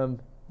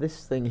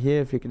this thing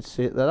here. If you can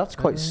see it there, that's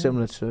quite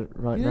similar to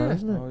right now, Yeah.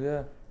 isn't it? Oh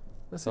yeah.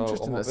 That's So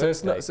interesting. on my So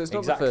it's not. birthday, So it's not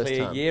exactly the first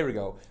time. a year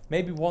ago.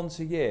 Maybe once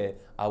a year,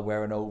 I'll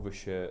wear an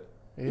overshirt.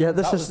 Yeah,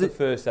 this That is was the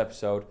first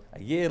episode. A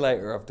year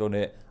later, I've done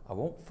it. I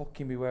won't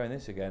fucking be wearing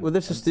this again. Well,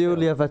 this is the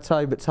only other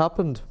time it's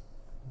happened.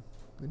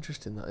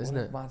 Interesting, that isn't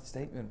What a it? mad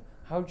statement.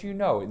 How do you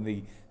know in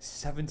the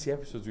 70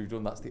 episodes we've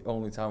done that's the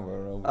only time we're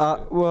wearing an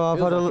overshirt? Well, I've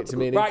Feels had a like it to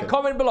me and Right, Ethan.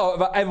 comment below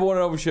if I've ever worn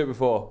an overshirt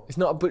before. It's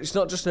not. But it's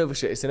not just an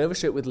overshirt. It's an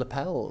overshirt with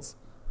lapels.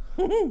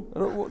 I don't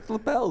know what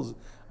lapels.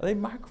 Are they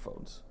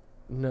microphones?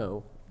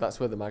 No, that's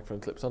where the microphone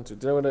clips onto.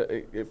 Do you know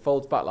when it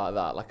folds back like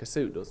that, like a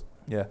suit does?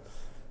 Yeah.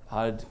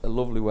 I had a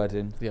lovely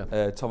wedding.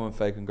 Yeah. Tom and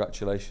Faye,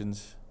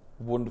 congratulations.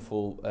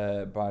 Wonderful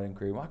bride and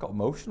groom. I got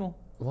emotional.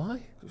 Why?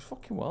 It was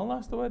fucking well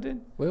nice, the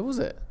wedding. Where was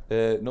it?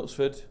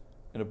 Knutsford,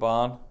 in a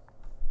barn.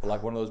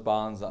 Like one of those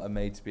barns that are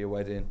made to be a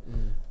wedding.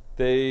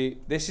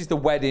 This is the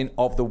wedding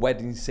of the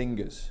wedding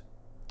singers.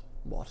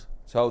 What?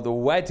 So the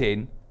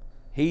wedding,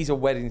 he's a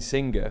wedding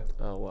singer.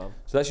 Oh wow.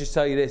 So let's just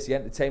tell you this, the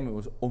entertainment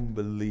was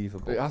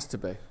unbelievable. It has to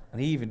be.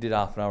 And he even did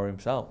half an hour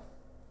himself.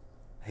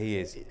 He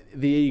is.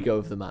 The ego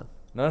of the man.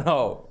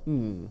 No.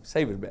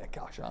 Saving a bit of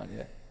cash, aren't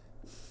you?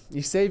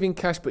 You're saving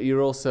cash, but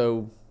you're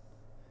also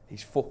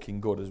He's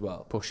fucking good as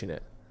well. pushing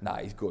it. Nah,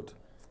 he's good.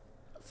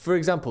 For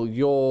example,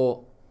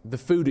 the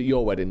food at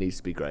your wedding needs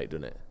to be great,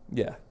 doesn't it?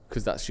 Yeah.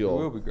 Because that's It will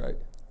your. be great.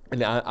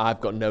 And I've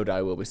got no doubt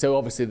it will be. So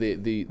obviously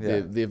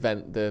the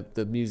event,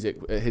 the music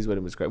at his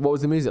wedding was great. What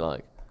was the music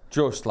like?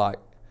 Just like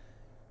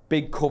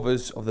big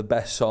covers of the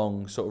best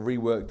songs, sort of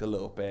reworked a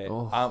little bit,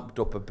 amped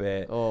up a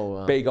bit. Oh,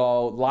 wow. Big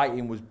old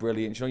lighting was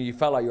brilliant. You know, you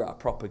felt like you were at a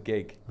proper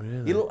gig.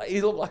 Really?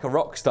 He looked like a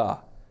rock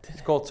star.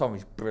 It's called Tom.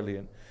 He's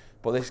brilliant.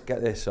 But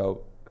get this.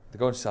 So they're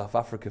going to South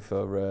Africa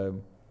for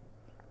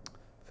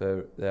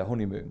their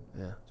honeymoon.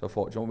 Yeah. So I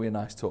thought, do you want me a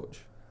nice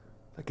touch?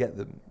 I get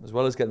them, as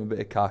well as getting them a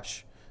bit of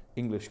cash,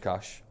 English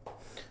cash,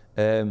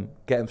 get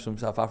them some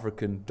South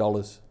African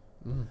dollars.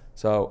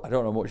 So I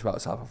don't know much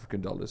about South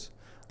African dollars.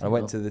 And I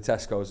went to the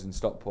Tesco's in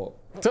Stockport.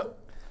 I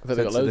bet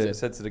they got loads in.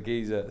 Said to the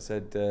geezer,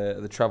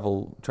 the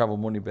travel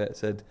money bit,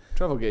 said,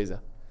 Travel geezer.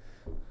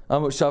 how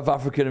much South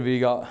African have you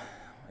got?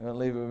 He went,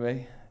 leave it with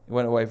me. He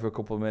went away for a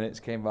couple of minutes,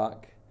 came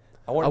back.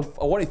 I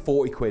wanted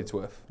 40 quid's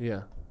worth.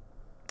 Yeah.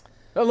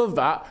 I love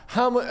that.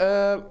 How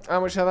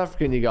much South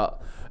African you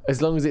got?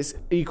 As long as it's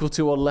equal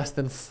to or less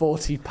than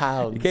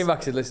 £40. He came back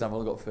and said, listen, I've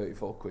only got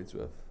 34 quid's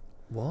worth.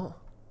 What?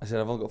 I said,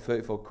 I've only got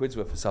 34 quid's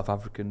worth of South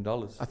African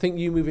dollars. I think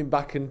you moving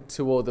back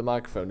toward the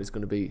microphone is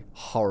going to be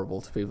horrible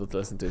to people to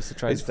listen to. So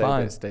try and It's stay a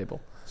fine. bit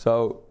stable.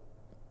 So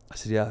I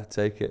said, yeah,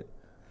 take it.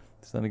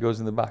 So then he goes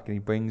in the back and he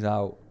brings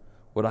out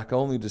what I can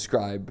only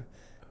describe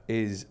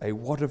is a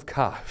wad of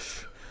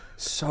cash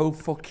so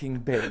fucking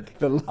big.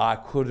 I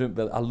couldn't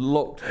believe. I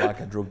looked like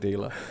a drug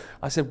dealer.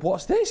 I said,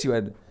 what's this? He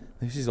went,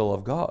 this is all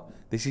I've got.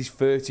 This is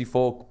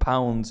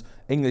 £34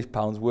 English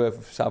pounds worth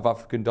of South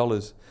African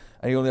dollars.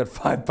 And he only had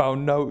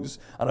 £5 notes,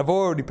 and I've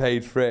already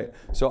paid for it.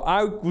 So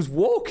I was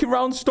walking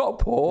around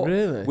Stockport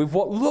Really? with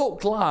what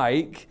looked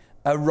like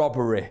a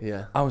robbery.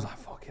 Yeah. I was like,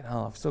 fuck fucking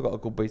hell, I've still got a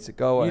good bit to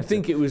go. You'd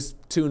think it was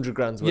 200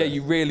 grand's worth. Yeah,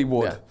 you really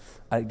would. Yeah.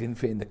 And it didn't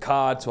fit in the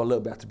card, so a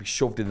little bit had to be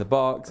shoved in the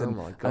box. And,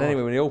 oh my God. And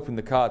anyway, when he opened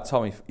the card,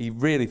 Tommy, he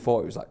really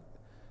thought it was like,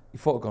 he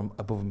thought it had gone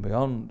above and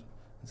beyond.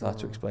 So I had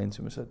to explain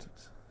to him. I said,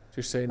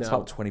 just say it's no.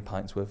 about 20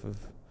 pints worth of...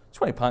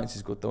 20 pints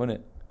is good though, isn't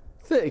it?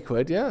 30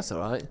 quid, yeah, that's all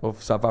right.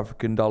 Of South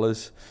African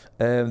dollars.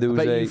 There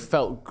was you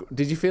felt...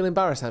 Did you feel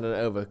embarrassed handing it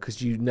over?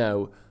 Because you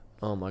know,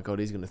 oh my God,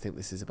 he's going to think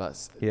this is about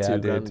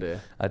 $2 grand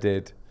here. I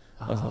did.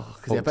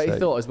 Because I bet he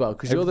thought as well,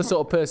 because you're the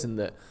sort of person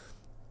that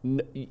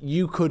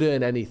you could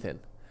earn anything.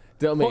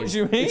 Do you know what I mean? What do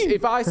you mean?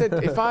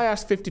 If I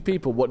asked 50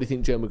 people, what do you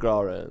think Joe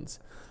McGrath earns?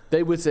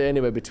 They would say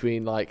anywhere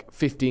between like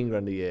 15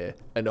 grand a year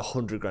and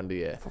 100 grand a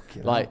year.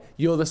 Like,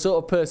 you're the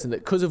sort of person that,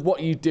 because of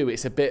what you do,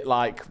 it's a bit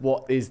like,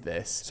 what is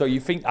this? So you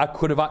think I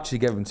could have actually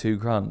given him £2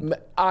 grand?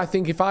 I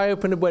think if I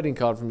opened a wedding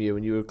card from you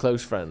and you were a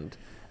close friend,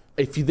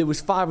 there was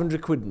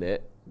 500 quid in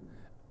it,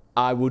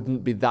 I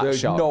wouldn't be that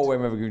shocked. There's no way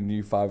I'm ever giving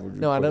you 500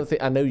 No, I don't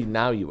think. I know you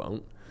now. You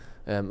won't.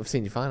 I've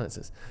seen your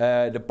finances.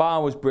 The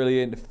bar was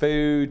brilliant. The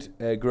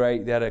food,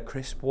 great. They had a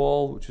crisp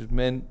wall, which was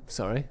mint.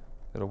 Sorry?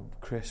 They had a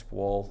crisp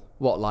wall.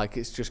 What, like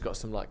it's just got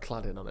some like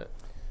cladding on it?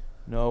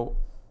 No,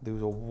 there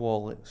was a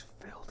wall that was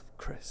filled with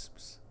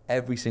crisps.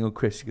 Every single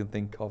crisp you can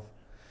think of.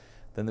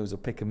 Then there was a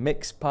pick and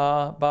mix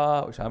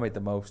bar, which I made the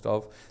most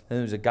of. Then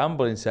there was a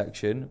gambling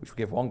section, which would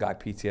give one guy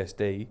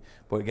PTSD,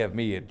 but it gave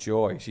me a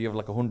joy. So you have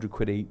like 100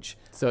 quid each.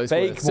 So it's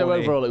so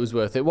overall it was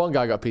worth it. One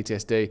guy got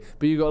PTSD,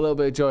 but you got a little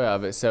bit of joy out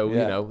of it. So, you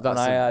know,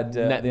 that's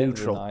net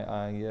neutral.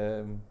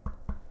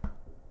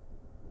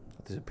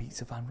 There's a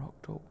pizza van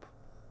rocked up.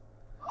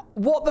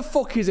 What the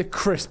fuck is a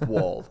crisp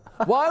wall?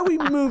 Why are we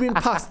moving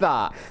past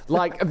that?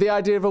 Like the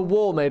idea of a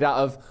wall made out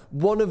of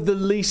one of the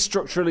least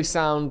structurally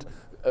sound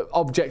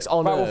objects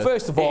on Earth. Well,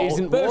 first of all, it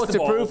isn't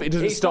waterproof. It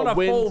doesn't stop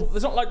wind.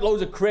 There's not like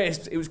loads of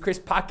crisps. It was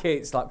crisp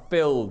packets, like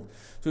filled.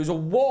 So it was a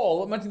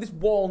wall. Imagine this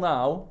wall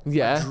now.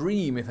 Yeah. A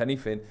dream, if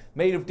anything,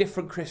 made of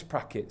different crisp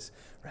packets.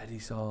 Ready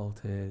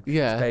salted.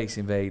 Yeah. Space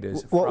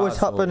Invaders. What would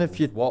happen if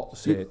you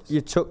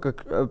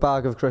took a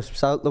bag of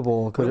crisps out the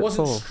wall? Could it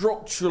wasn't fall?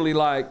 structurally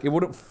like it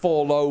wouldn't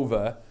fall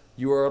over.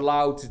 You were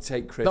allowed to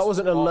take crisps. That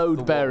wasn't a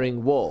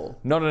load-bearing wall.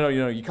 No.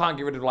 You can't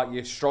get rid of like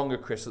your stronger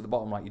crisps at the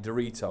bottom, like your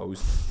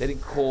Doritos. They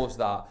didn't cause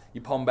that.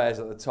 Your Pom Bears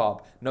at the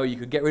top. No, you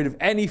could get rid of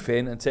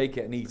anything and take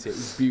it and eat it. It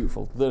was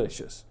beautiful,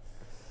 delicious.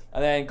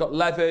 And then got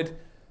leathered.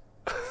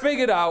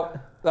 Figured out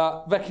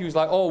that Becky was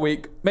like, all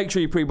week, make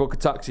sure you pre-book a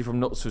taxi from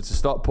Knutsford to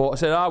Stockport. I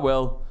said, I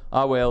will.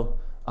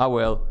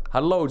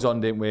 Had loads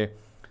on, didn't we?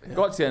 Yeah.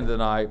 Got to the end of the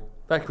night.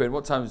 Becky went,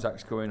 what time is the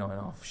taxi coming? I went,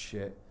 oh,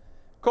 shit.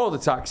 Called the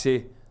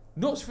taxi.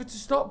 Knutsford to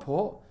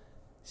Stockport,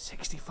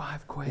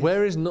 65 quid.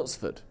 Where is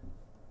Knutsford?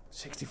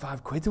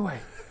 65 quid away.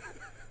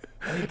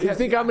 You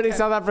think how many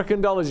South African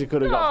dollars you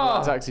could have got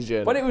from that taxi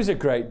journey? But it was a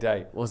great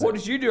day. What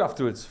did you do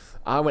afterwards?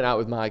 I went out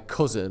with my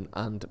cousin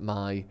and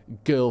my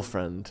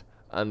girlfriend,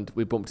 and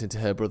we bumped into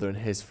her brother and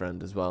his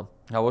friend as well.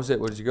 How was it?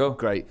 Where did you go?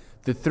 Great.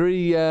 The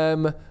 3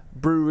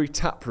 brewery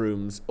tap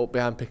rooms up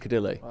behind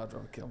Piccadilly. I'd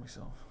rather kill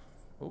myself.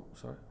 Oh,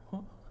 sorry.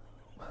 What?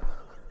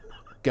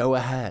 Go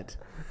ahead.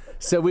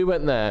 So we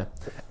went there.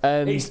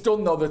 And it's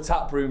done though, the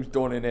tap room's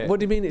done, innit?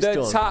 What do you mean it's done?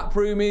 The tap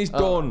room is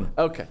done.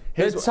 Okay.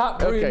 The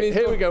tap room is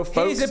here done. We go,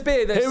 folks. Here's a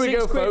beer that's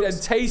 £6 folks.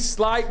 and tastes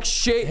like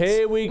shit.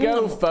 Here we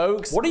go,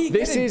 folks. What are you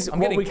getting? I'm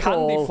getting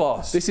candy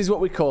floss. This is what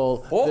we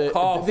call... Fuck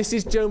off. This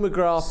is Joe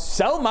McGrath...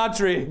 Sell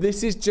Madry.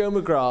 This is Joe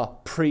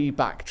McGrath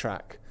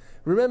pre-backtrack.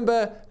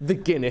 Remember the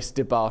Guinness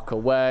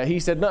debacle where he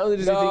said not only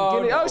does he think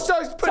Guinness... Oh,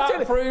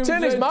 sorry,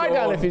 turn his mic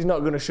down if he's not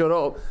going to shut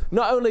up.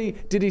 Not only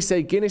did he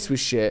say Guinness was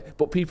shit,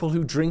 but people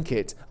who drink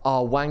it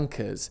are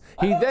wankers.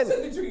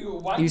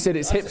 You said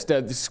it's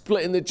hipster,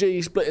 splitting the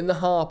G, splitting the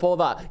harp, all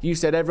that. You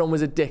said everyone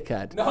was a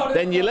dickhead.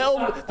 Then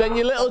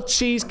your little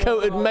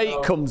cheese-coated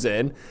mate comes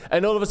in,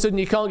 and all of a sudden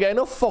you can't get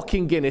enough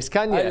fucking Guinness,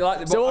 can you?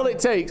 So all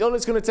it's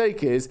going to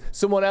take is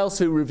someone else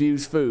who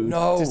reviews food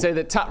to say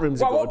that tap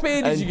rooms are good. What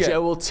beer did you get?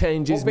 Joe will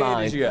change his mind.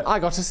 I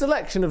got a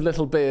selection of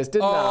little beers,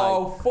 didn't I?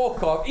 Oh,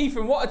 fuck off.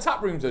 Ethan, what are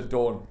tap rooms are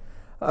done?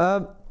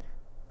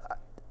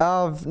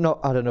 I've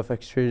not had enough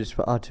experience,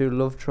 but I do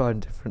love trying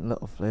different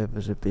little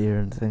flavours of beer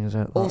and things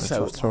like that.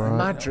 Also,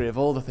 Madry of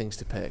all the things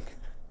to pick.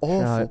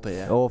 Awful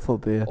beer. Awful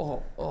beer.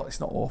 Oh, it's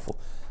not awful.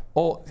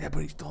 Oh, yeah,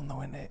 but it's done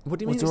though, isn't it? What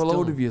do you mean Was there a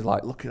load of you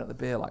like looking at the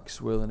beer, like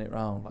swirling it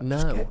round? Like, no.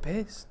 Just get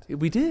pissed.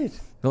 We did.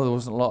 No, there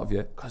wasn't a lot of you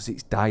because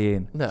it's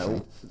dying.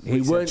 No.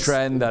 It's a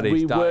trend that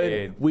it's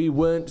dying. We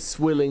weren't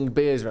swilling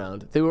beers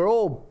around. They were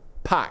all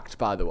packed,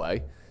 by the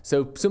way.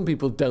 So some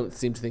people don't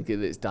seem to think that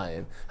it's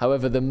dying.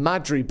 However, the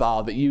Madry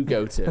bar that you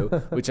go to,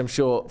 which I'm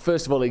sure,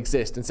 first of all,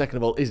 exists, and second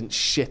of all, isn't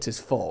shit as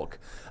fuck.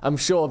 I'm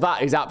sure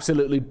that is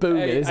absolutely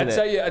booming, isn't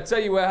it? I tell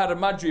you where I had a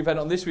Madry event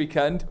on this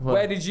weekend. What?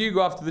 Where did you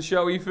go after the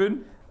show,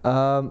 Ethan?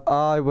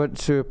 I went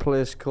to a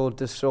place called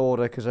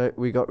Disorder because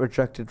we got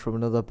rejected from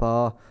another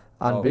bar.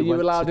 And are you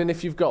allowed in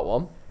if you've got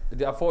one?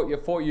 I thought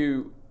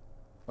you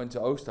went to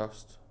Oast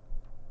House.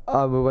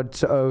 We went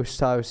to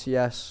Oast House,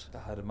 yes.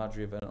 I had a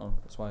Madry event on.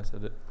 That's why I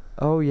said it.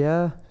 Oh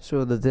yeah,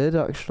 so they did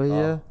actually,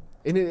 yeah.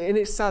 And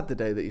it's sad the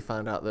day that you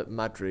found out that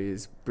Madri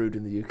is brewed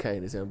in the UK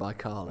and is owned by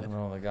Carlin.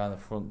 Oh, the guy in the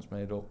front's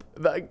made up.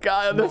 That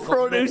guy on the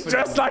front who's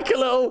dressed like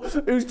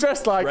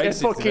a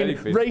fucking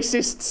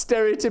racist,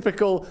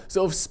 stereotypical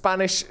sort of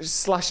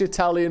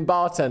Spanish/Italian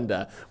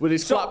bartender with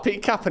his flat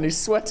peak cap and his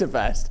sweater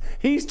vest.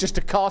 He's just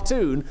a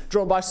cartoon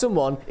drawn by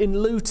someone in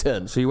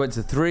Luton. So you went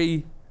to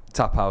 3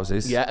 tap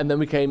houses. Yeah, and then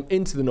we came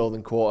into the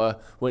Northern Quarter,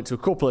 went to a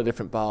couple of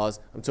different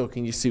bars. I'm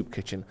talking your Soup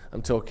Kitchen.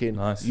 I'm talking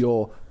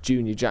your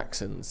Junior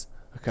Jacksons.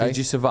 Okay. Did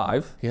you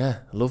survive?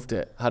 Yeah, loved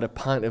it. Had a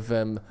pint of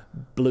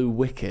Blue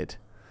Wicked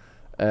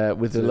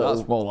with a little.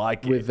 That's more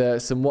like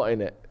with some what in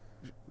it?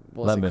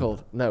 What's Lemon. it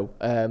called? No,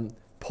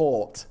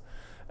 port.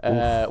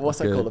 What's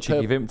that called?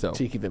 Cheeky Vimto.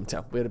 Cheeky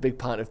Vimto. We had a big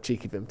pint of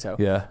Cheeky Vimto.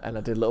 Yeah. And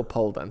I did a little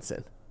pole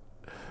dancing.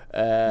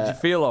 Did you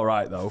feel all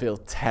right though? Feel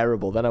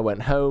terrible. Then I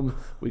went home.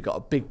 We got a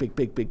big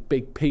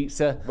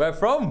pizza. Where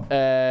from?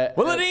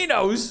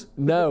 Willaninos?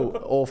 No,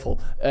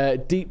 awful.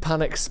 Deep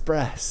Pan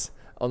Express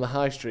on the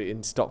high street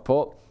in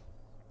Stockport.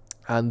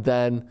 And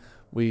then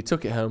we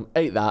took it home,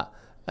 ate that,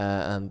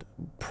 and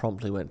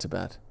promptly went to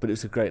bed. But it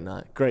was a great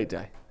night, great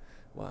day.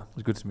 Wow. It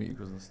was good to meet you,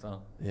 Cousin Stan.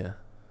 Yeah.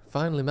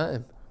 Finally met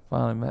him.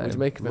 What'd you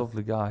make of him?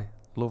 Lovely guy,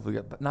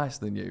 but nicer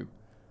than you.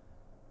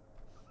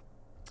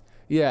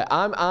 Yeah,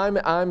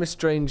 I'm a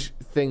strange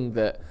thing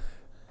that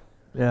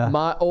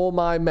all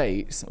my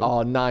mates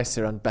are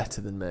nicer and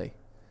better than me.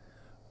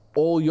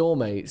 All your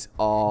mates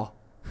are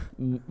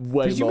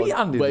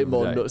way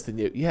more nuts than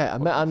you. Yeah, I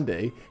met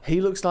Andy.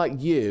 He looks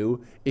like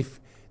you. Do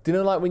you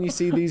know, like when you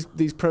see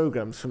these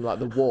programs from like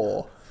the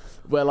war,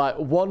 where like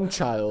one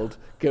child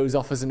goes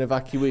off as an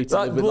evacuee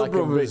to live with like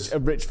a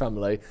rich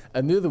family,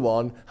 and the other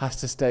one has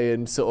to stay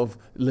and sort of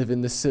live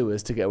in the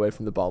sewers to get away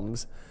from the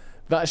bombs.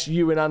 That's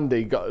you and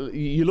Andy.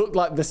 You look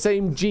like the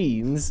same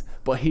genes,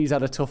 but he's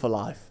had a tougher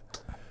life.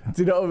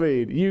 Do you know what I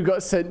mean? You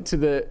got sent to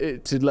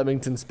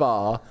Leamington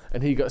Spa,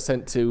 and he got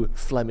sent to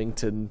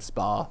Flemington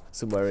Spa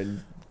somewhere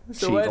in.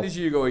 So Cheadle. where did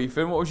you go,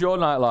 Ethan? What was your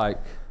night like?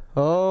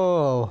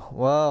 Oh,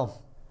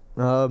 well,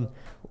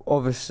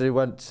 obviously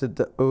went to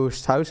the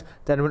host house,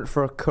 then went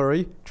for a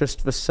curry,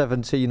 just for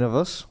 17 of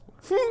us.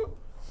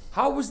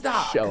 How was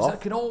that? Show Because off.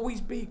 that can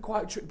always be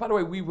quite tricky. By the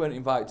way, we weren't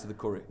invited to the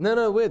curry.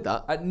 No, weird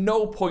that. At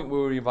no point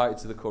were we invited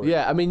to the curry.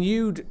 Yeah, I mean,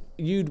 you'd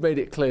made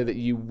it clear that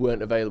you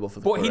weren't available for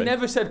the But curry. he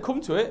never said come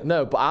to it.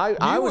 No, but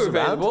I was were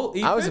available,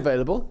 I was Ethan?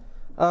 available.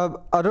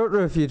 I don't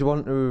know if you'd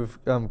want to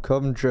have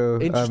come, Joe.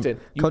 Interesting.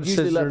 You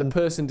usually let the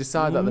person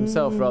decide that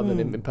themselves rather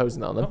than imposing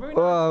that on them.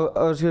 Well,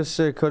 I was going to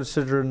say,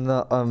 considering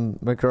that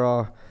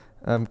McGrath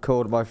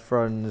called my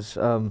friends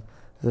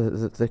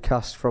the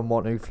cast from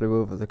One Who Flew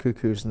Over the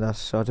Cuckoo's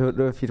Nest, so I don't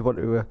know if he'd want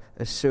to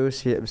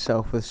associate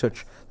himself with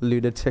such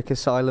lunatic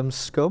asylum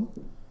scum.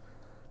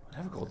 I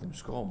never called them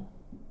scum.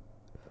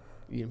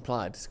 You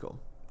implied scum.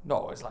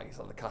 No, it's like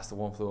the cast of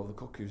One Flew Over the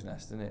Cuckoo's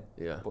Nest, isn't it?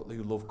 Yeah. But they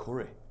love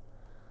curry.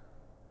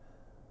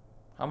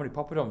 How many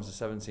poppadoms do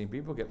 17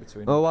 people get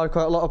between? Oh, I had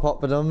quite a lot of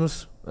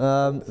poppadoms. We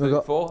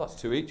got 34, that's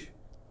 2 each.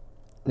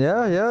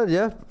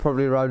 yeah,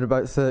 probably around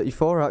about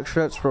 34.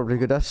 Actually, that's probably a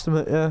good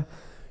estimate. Yeah.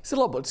 It's a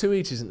lot, but 2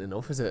 each isn't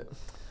enough, is it?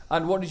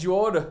 And what did you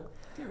order?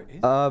 Here it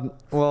is.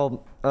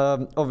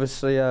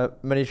 Obviously,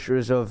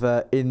 miniatures of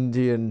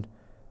Indian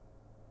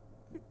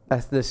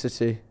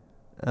ethnicity.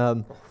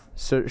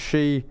 So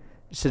she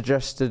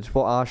suggested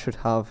what I should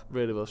have.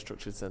 Really well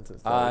structured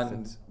sentence.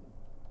 And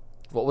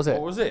what was it?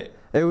 what was it?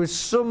 It was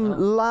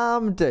some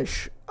lamb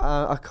dish.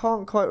 I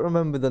can't quite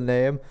remember the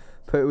name,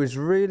 but it was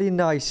really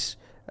nice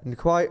and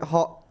quite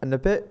hot and a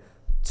bit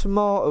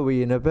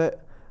tomatoey and a bit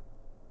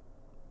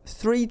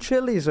 3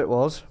 chilies it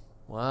was.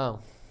 Wow.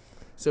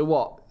 So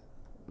what?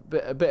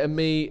 A bit of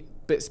meat,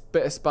 bit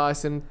of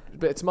spice, and a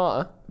bit of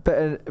tomato. A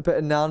bit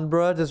of naan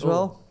bread as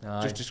well.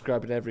 Nice. Just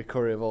describing every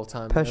curry of all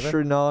time.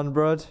 Peshri naan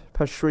bread.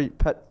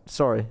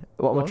 Sorry,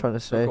 what am I trying to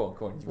say? Go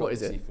on. What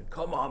is it? Ethan.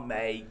 Come on,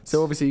 mate.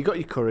 So obviously you got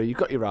your curry, you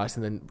got your rice,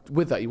 and then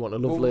with that you want a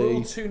lovely.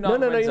 Rule 2 No, naan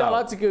you're bread's not out.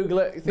 allowed to Google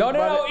it. Think No,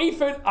 about it.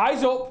 Ethan.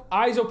 Eyes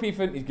up,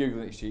 Ethan. He's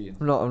googling. He's cheating.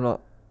 I'm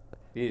not.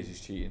 He is.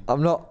 He's cheating.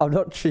 I'm not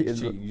cheating.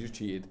 He's cheating. You just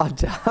cheated. I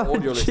For audio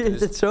haven't cheated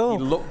listeners, at all.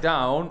 He looked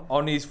down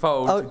on his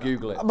phone to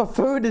Google it. My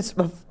phone is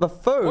What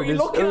are you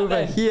looking at over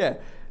then? here.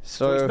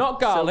 So it's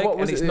not garlic what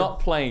was and it's it? not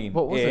plain.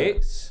 What was it?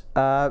 It's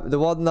the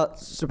one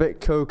that's a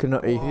bit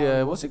coconutty.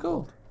 Yeah, what's it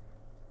called?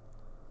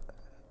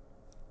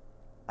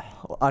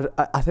 I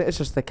think it's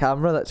just the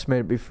camera that's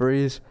made me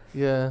freeze.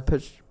 Yeah.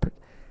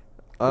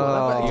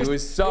 Oh. He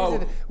was so.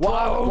 What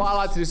I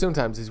like to do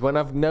sometimes is when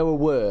I know a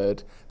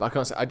word, but I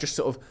can't say, I just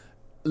sort of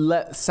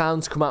let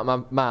sounds come out of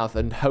my mouth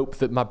and hope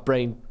that my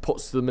brain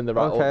puts them in the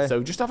right order.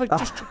 So just have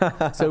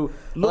so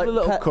lovely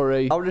little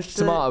curry,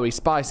 tomatoey,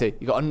 spicy.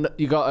 You got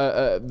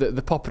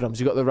the poppadoms,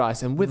 you got the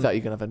rice, and with that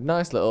you're gonna have a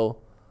nice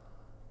little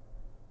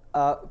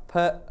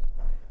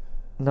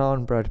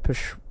naan bread.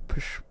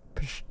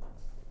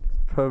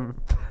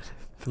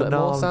 Let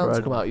more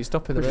sounds come out. You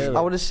stop in the middle.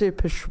 I want to say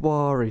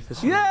Peshwari for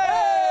some. Yay!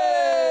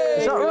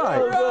 Is that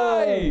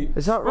right?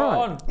 Is that Spot right?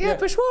 on. Yeah,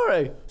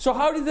 Peshwari. So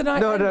how did the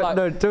night end?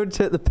 No, don't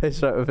take the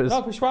piss out of us.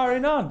 No, Peshwari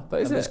naan.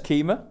 But is There's it?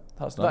 keema.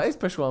 That's nice. That is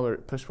Peshwari.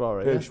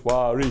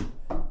 Peshwari.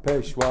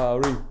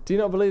 Do you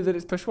not believe that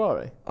it's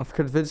Peshwari? I've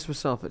convinced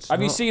myself it's Have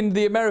not. you seen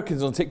the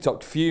Americans on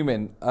TikTok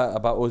fuming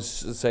about us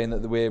saying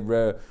that we're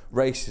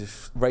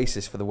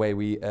racist for the way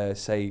we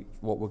say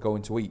what we're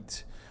going to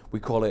eat? We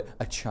call it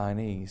a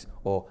Chinese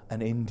or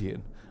an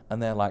Indian.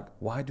 And they're like,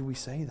 why do we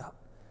say that?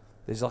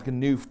 There's like a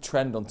new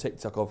trend on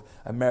TikTok of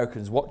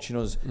Americans watching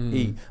us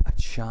eat a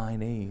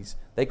Chinese.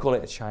 They call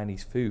it a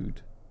Chinese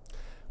food.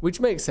 Which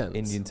makes sense.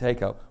 Indian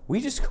takeout. We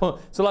just call...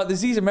 So like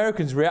there's these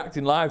Americans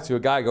reacting live to a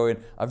guy going,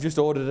 I've just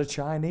ordered a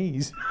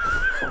Chinese.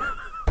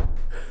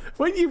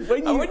 When you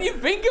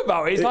think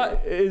about it, it's like...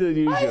 It is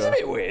unusual. It's a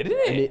bit weird,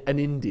 isn't it? An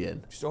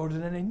Indian. Just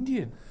ordered an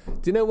Indian.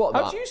 Do you know what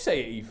How do you say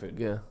it, Ethan?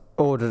 Yeah.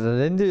 Ordered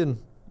an Indian.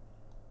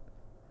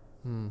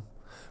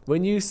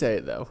 When you say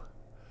it, though,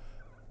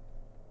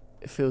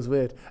 it feels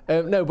weird.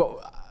 No, but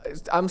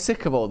I'm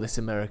sick of all this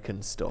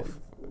American stuff.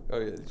 Oh,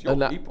 yeah, it's your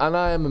people. And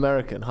I am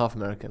American, half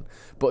American.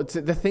 But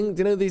the thing, do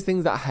you know these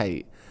things that I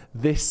hate?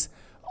 This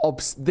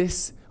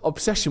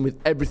obsession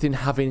with everything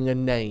having a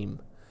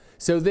name.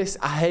 So this,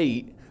 I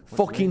hate,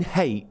 fucking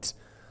hate.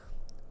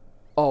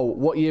 Oh,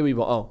 what year we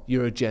want? Oh,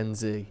 you're a Gen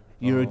Z.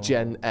 You're a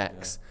Gen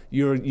X.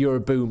 Yeah. You're a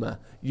boomer.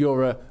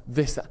 You're a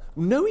this, that.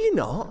 No, you're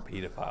not.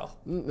 Paedophile.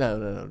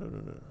 No.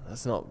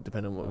 That's not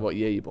depending on what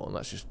year you're born.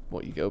 That's just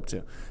what you go up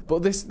to.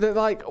 But this, they're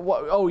like,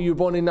 what? Oh, you were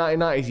born in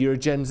 1990s. You're a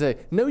Gen Z.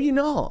 No, you're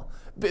not.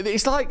 But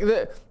it's like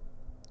that.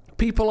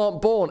 People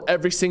aren't born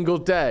every single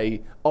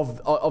day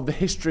of the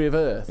history of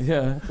Earth.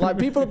 Yeah. Like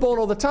people are born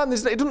all the time.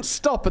 It doesn't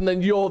stop and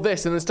then you're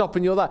this and then stop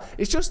and you're that.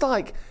 It's just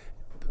like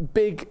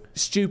big,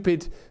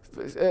 stupid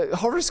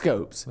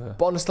horoscopes,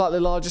 but on a slightly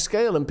larger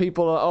scale. And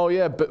people are, oh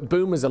yeah,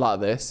 boomers are like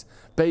this.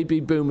 Baby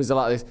boomers are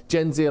like this.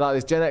 Gen Z are like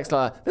this. Gen X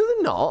are like that. No,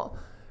 they're not.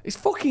 It's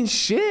fucking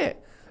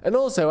shit. And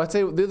also, I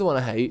tell you what, the other one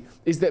I hate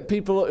is that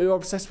people who are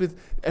obsessed with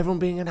everyone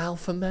being an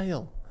alpha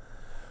male.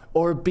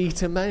 Or a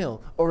beta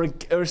male, or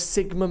a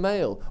sigma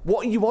male.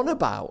 What are you on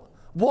about?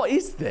 What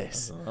is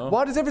this?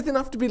 Why does everything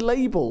have to be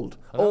labelled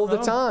all the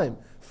time?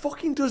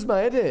 Fucking does my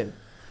head in.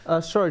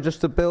 Sorry,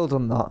 just to build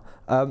on that.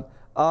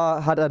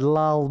 I had a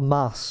lal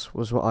mas,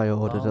 was what I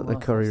ordered at the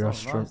curry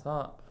restaurant. Nice,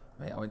 that.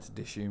 Mate, I went to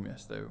Dishoom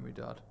yesterday with my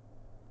dad.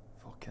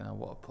 Fucking hell,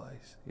 what a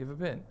place. You ever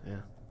been?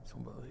 Yeah. It's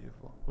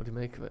unbelievable. What do you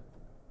make of it?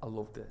 I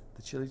loved it.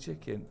 The chili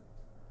chicken.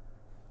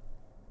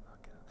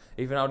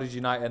 Even how did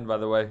your night end, by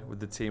the way, with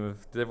the team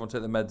of... Did everyone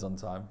take the meds on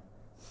time?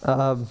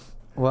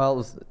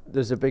 Well,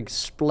 there's a big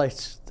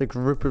split. The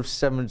group of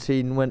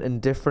 17 went in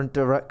different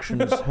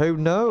directions. Who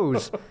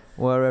knows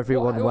where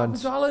everyone went? What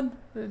happened to Alan?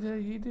 What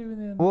did he do in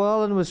the end? Well,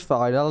 Alan was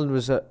fine. Alan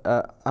was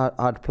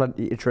had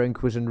plenty to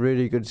drink, was in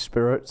really good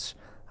spirits,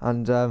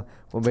 and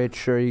we made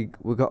sure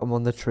we got him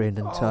on the train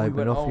in time,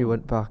 and off he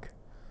went back.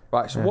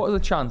 Right, so what are the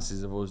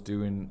chances of us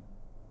doing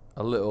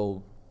a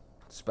little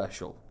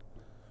special?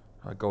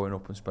 Going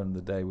up and spending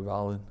the day with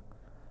Alan.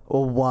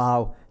 Oh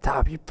wow,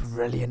 that'd be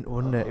brilliant,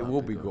 wouldn't it? It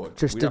will be good.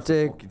 Just We'd to have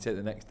to fucking take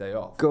the next day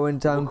off. Going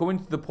down. We're coming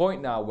to the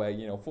point now where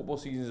football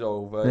season's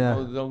over. Yeah.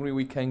 There's not going to be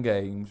weekend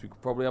games. We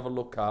could probably have a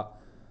look at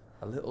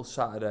a little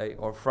Saturday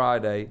or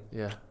Friday.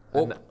 Yeah.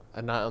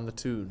 A night on the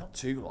Toon. Not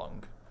too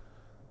long.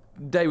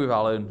 Day with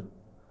Alan.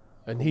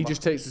 And he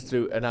just takes us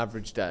through an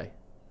average day.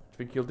 Do you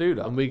think he'll do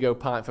that? And we go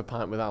pint for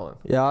pint with Alan.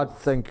 Yeah, I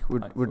think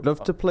we'd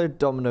love to play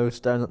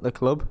dominoes down at the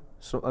club.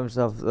 Sometimes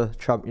have the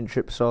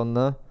championships on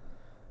there.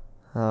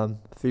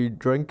 Few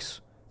drinks.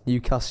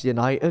 Newcastle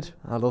United.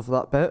 I love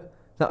that bit.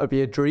 That would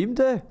be a dream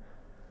day.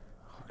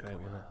 Great,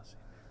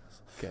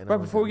 right,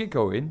 before we get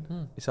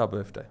going, it's our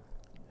birthday.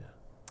 Yeah.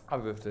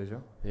 Happy birthday,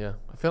 Joe. Yeah.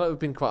 I feel like we've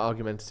been quite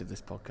argumentative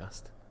this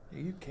podcast.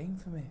 You came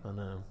for me. I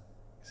know.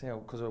 See how,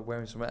 because I'm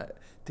wearing something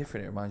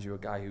different, it reminds you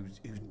of a guy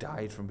who's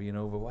died from being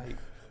overweight.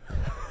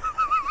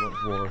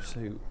 Wore a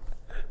suit.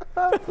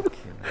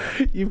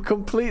 You've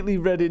completely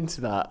read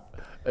into that.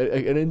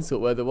 An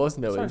insult where there was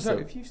no insult.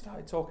 Sorry, if you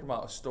started talking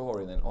about a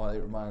story and then,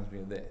 it reminds me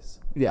of this.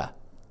 Yeah.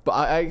 But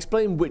I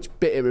explained which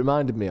bit it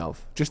reminded me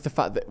of. Just the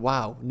fact that,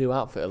 wow, new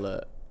outfit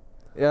alert.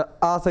 Yeah,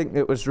 I think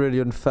it was really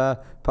unfair.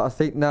 But I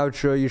think now,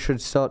 Joe, you should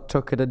start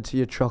tucking into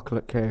your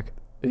chocolate cake.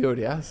 He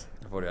already has.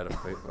 I've already had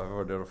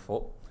a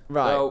foot.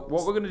 Right. So,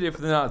 what we're going to do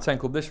for the 9 out of 10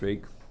 club this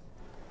week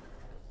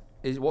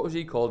is, what was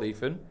he called,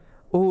 Ethan?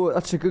 Oh,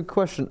 that's a good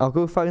question. I'll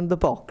go find the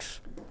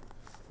box.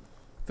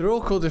 They're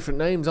all called different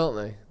names, aren't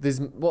they? There's,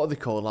 what are they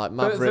called? Like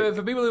Maverick.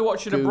 For people who are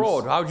watching Goose.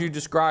 abroad, how do you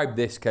describe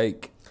this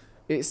cake?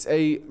 It's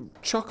a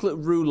chocolate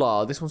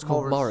roulade. This one's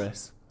called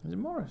Morris. Is it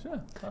Morris?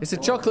 Yeah. It's a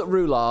chocolate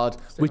roulade,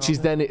 which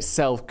is then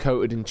itself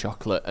coated in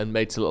chocolate and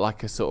made to look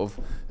like a sort of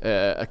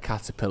a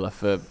caterpillar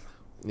for,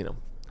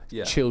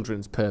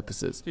 children's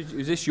purposes.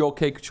 Is this your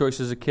cake of choice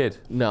as a kid?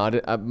 No,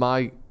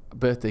 my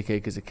birthday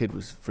cake as a kid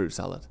was fruit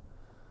salad.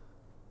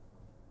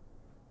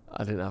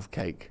 I didn't have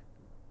cake.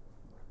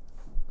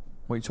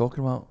 What are you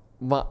talking about?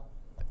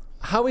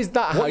 How is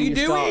that? What how are you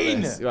start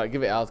doing? This? Right,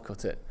 give it. I'll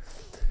cut it.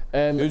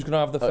 Who's gonna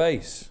have the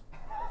face?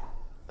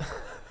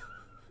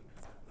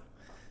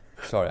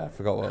 Sorry, I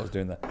forgot what I was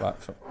doing there. Right.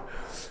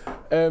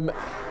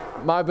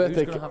 My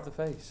birthday. Who's gonna have the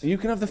face? You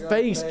can have the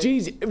face.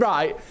 Jeez,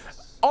 right.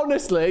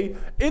 Honestly,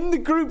 in the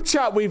group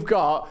chat we've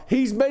got,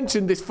 he's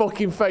mentioned this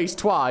fucking face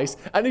twice,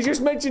 and he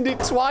just mentioned it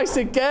twice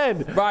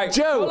again. Right,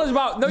 Joe, tell us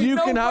about. No, you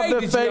no can have way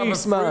the did you have a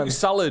face, fruit man.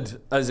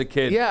 salad as a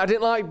kid. Yeah,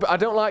 I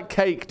don't like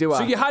cake, do I?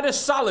 So you had a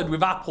salad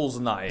with apples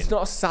and that in. It's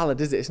not a salad,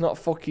 is it? It's not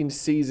fucking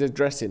Caesar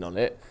dressing on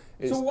it.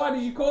 So why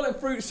did you call it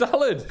fruit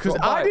salad? Because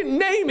I didn't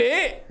name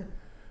it.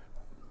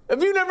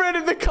 Have you never heard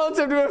of the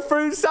concept of a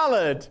fruit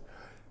salad?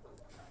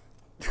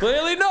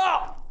 Clearly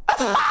not.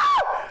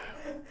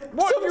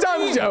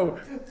 Sometimes, Joe,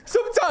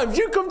 sometimes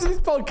you come to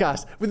this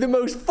podcast with the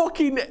most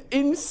fucking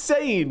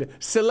insane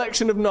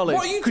selection of knowledge.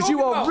 What are you because talking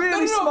you are about?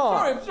 really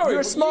smart. I'm sorry.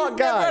 You're a smart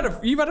guy.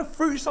 You've had a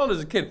fruit salad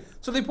as a kid,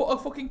 so they put a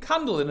fucking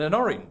candle in an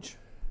orange.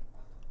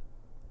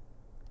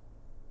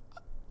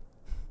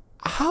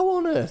 How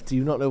on earth do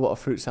you not know what a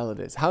fruit salad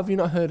is? How have you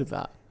not heard of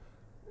that?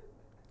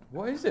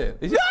 What is it?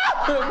 Is it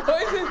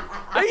what is it?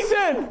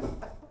 Ethan!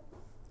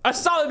 A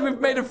salad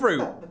made of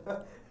fruit.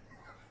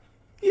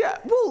 Yeah,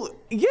 well,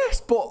 yes,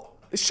 but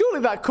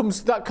surely that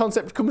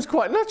concept comes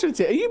quite naturally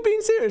to you. Are you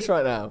being serious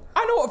right now?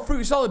 I know what a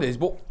fruit salad is,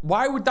 but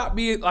why would that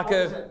be like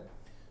a...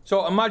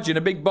 So imagine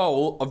a big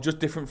bowl of just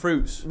different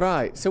fruits.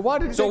 Right, so why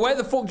did So where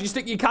the fuck do you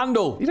stick your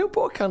candle? You don't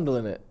put a candle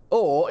in it.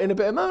 Or in a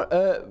bit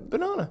of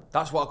banana.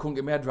 That's what I couldn't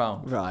get my head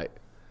round. Right.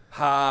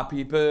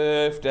 Happy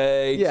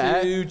birthday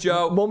to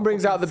Joe. Mum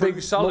brings out the Fruit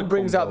big salad Mum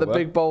brings comes out the over.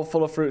 big bowl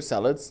full of fruit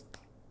salads.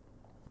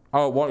 I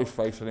don't want his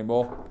face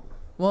anymore.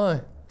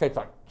 Why? Tastes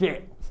like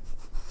shit.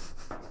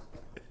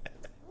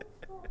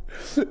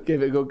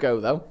 Give it a good go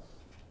though.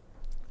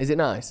 Is it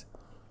nice?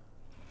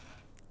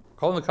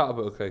 Calling the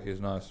caterpillar cake is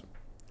nice.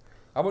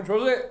 How much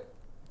was it?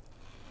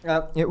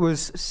 It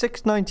was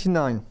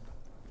 $6.99.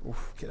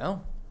 Oof, get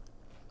out.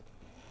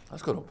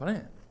 That's good up, isn't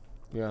it?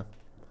 Yeah.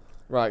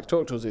 Right,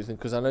 talk to us, Ethan,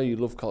 because I know you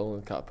love calling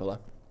the caterpillar.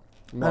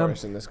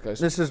 Morris in this case.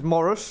 This is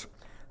Morris.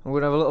 I'm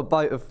going to have a little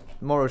bite of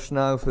Morris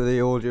now for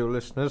the audio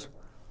listeners.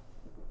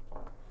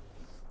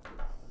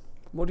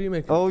 What do you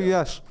make? Oh,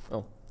 yes.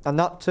 Oh. And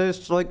that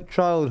tastes like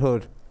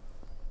childhood.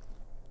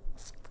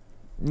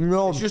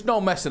 No. It's just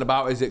no messing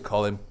about, is it,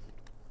 Colin?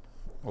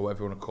 Or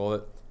whatever you want to call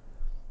it.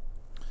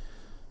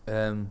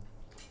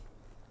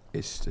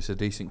 It's a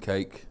decent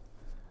cake.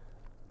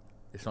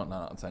 It's not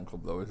 9 out of 10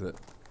 club though, is it?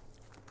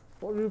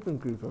 What do you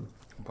think, Ethan?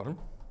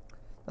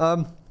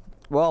 Pardon?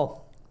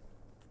 Well,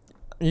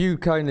 you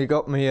kindly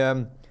got me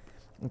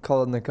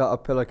calling the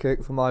caterpillar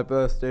cake for my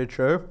birthday,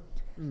 Joe,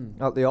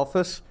 at the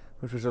office,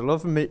 which was a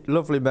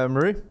lovely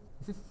memory.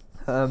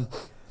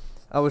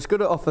 I was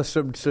going to offer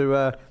some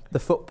to the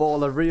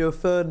footballer Rio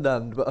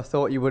Ferdinand, but I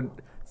thought you wouldn't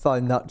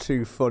find that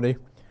too funny,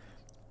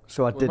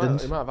 so I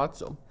didn't. You might have had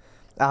some.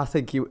 I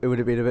think it would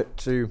have been a bit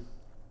too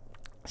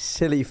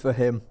silly for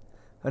him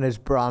and his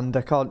brand.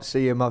 I can't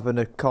see him having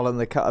a Colin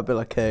the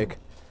Caterpillar cake.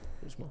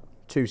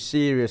 Too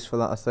serious for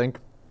that, I think.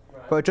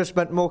 Right. But it just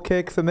meant more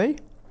cake for me.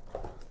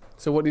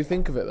 So what do you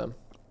think of it then?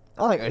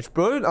 I think it's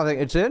brilliant. I think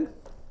it's in.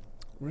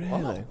 Really?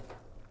 Wow.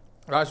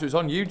 Right, so it's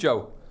on you,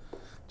 Joe.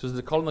 Does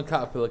the Colin the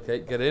Caterpillar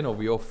cake get in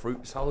over your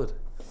fruit salad?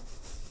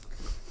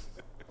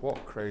 What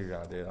a crazy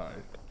idea that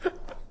is.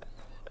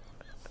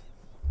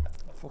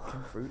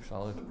 Fucking fruit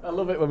salad. I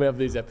love it when we have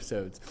these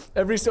episodes.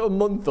 Every sort of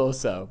month or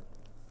so,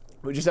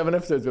 we just have an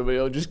episode where we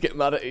all just get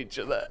mad at each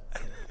other.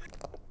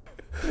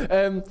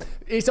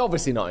 It's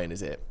obviously not in,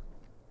 is it?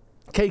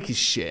 Cake is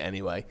shit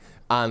anyway,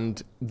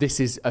 and this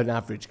is an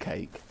average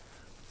cake.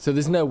 So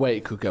there's no way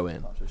it could go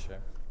in. That's a shame.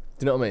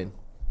 Do you know what I mean?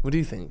 What do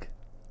you think?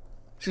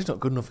 It's just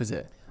not good enough, is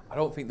it? I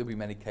don't think there'll be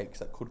many cakes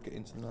that could get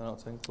into the 9 out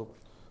of 10 club.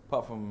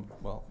 Apart from,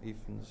 well,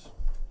 Ethan's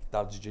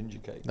dad's ginger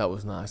cake. That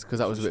was nice, because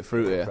that was a bit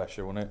fruitier.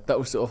 Pressure, wasn't it? That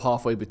was sort of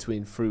halfway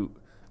between fruit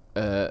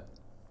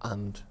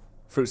and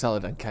fruit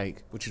salad and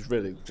cake, which is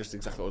really just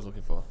exactly what I was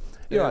looking for.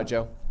 You're right,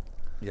 Joe.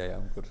 Yeah,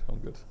 I'm good. I'm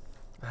good.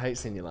 I hate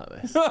seeing you like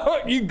this.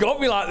 You got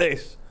me like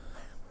this.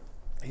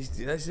 He's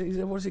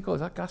what's he called?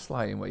 Is that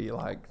gaslighting where you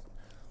like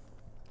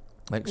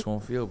make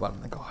someone feel bad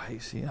and they go, I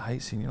hate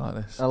seeing you like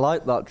this. I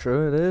like that,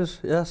 True. It is.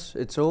 Yes,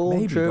 it's all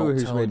Maybe true. don't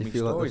Who's tell made me you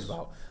feel like stories this?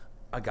 about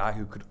a guy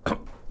who could.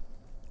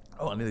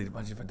 Oh, I nearly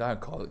imagine if I died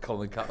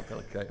calling the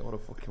caterpillar cake. What a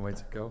fucking way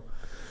to go.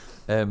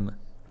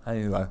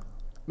 Anyway.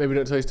 Maybe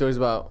don't tell you stories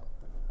about.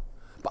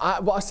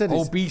 But what I said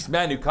is. Obese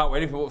men who can't wear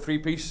anything but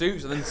 3-piece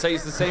suits and then say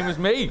it's the same as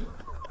me.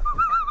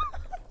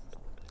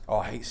 Oh,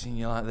 I hate seeing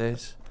you like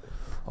this.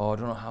 Oh, I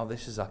don't know how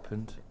this has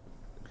happened.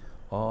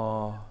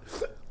 Oh.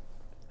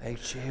 Hey,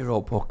 cheer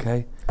up,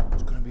 okay?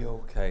 It's going to be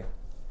okay.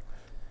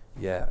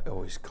 Yeah,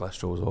 oh, his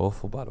cholesterol's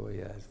awful, by the way.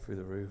 Yeah, it's through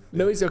the roof.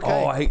 No, it's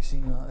okay. Oh, I hate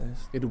seeing you like this.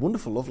 He had a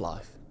wonderful love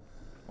life.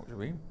 What do you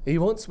mean? He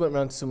once went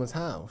round to someone's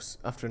house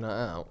after a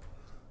night out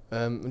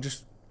and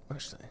just,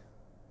 actually,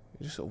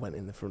 he just sort of went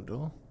in the front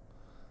door.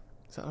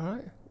 Is that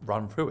alright?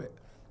 Ran through it?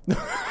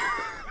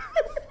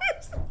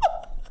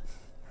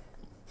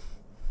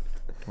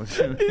 What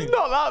do you mean? He's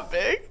not that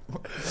big.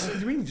 What do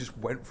you mean he just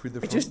went through the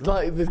front Just door?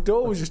 like the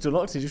door was just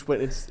unlocked, he just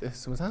went into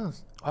someone's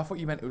house. I thought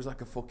you meant it was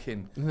like a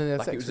fucking... And then they had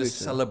like it sex was a with each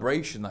other.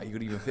 celebration that he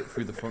could even fit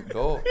through the front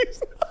door.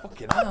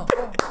 Fucking hell.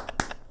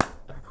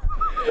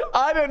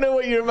 I don't know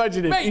what you're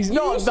imagining. Mate, he's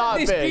not that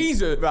this big.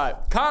 Geezer Right.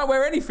 can't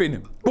wear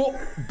anything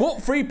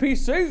but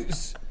three-piece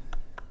suits.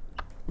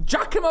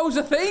 Giacomo's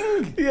a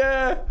thing.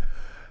 Yeah,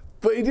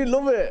 but he did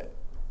love it.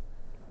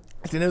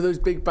 Do you know those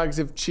big bags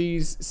of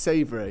cheese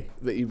savoury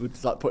that you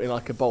would like put in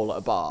like a bowl at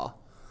a bar?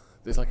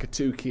 There's like a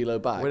 2 kilo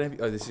bag.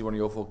 This is one of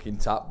your fucking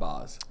tap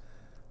bars.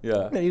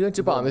 Yeah. No, you go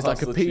to a bar and there's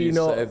like a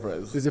peanut.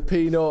 There's a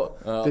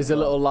peanut. There's a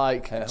little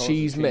like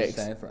cheese mix.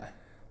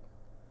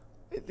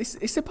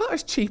 It's about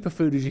as cheap a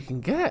food as you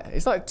can get.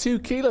 It's like 2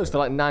 kilos for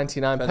like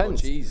 99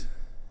 pence. Cheese.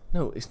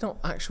 No, it's not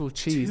actual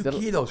cheese. 2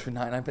 kilos for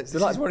 99 pence.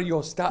 This like, is one of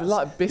your stats. They're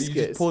like biscuits.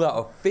 You just pulled out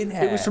of thin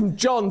hair. It was from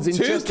John's in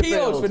 2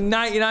 Chesterfield. kilos for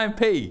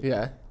 99p.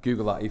 Yeah.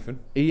 Google that, Ethan.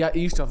 He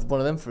used to have one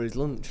of them for his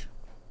lunch.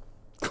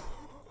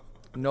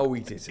 No,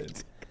 he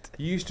didn't.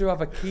 He used to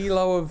have a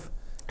kilo of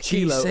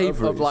cheese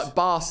savouries. Of like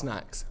bar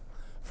snacks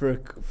for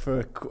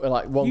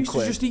like £1. He used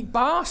to just eat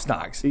bar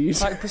snacks.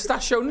 Like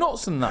pistachio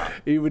nuts and that.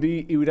 He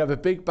would have a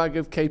big bag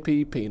of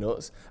KP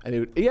peanuts and he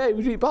would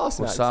eat bar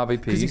snacks. Wasabi peas.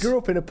 Because he grew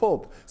up in a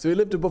pub, so he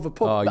lived above a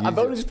pub. I've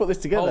only just put this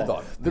together.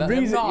 Hold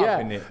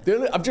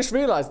on. I've just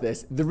realised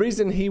this. The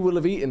reason he will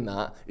have eaten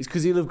that is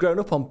because he'll have grown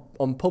up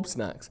on pub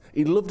snacks.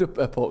 He loved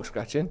a pork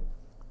scratching,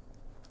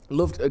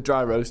 loved a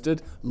dry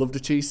roasted, loved a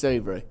cheese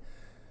savoury.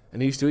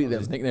 And he used to eat them.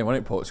 His nickname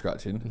wasn't it pork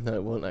scratching? No,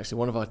 it wasn't actually.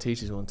 One of our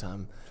teachers one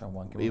time,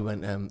 he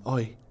went,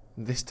 "Oi!"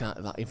 This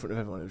time, like in front of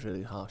everyone, it was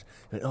really harsh.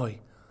 He went, "Oi!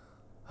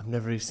 I've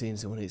never seen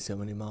someone eat so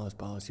many Mars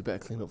bars. You better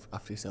clean up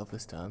after yourself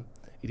this time."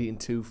 He'd eaten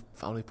 2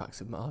 family packs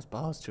of Mars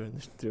bars during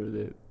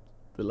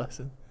the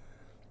lesson.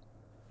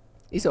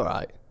 He's all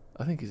right.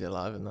 I think he's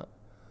alive in that.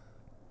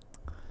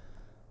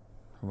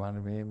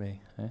 Reminded me of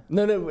me. Eh?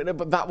 No,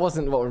 but that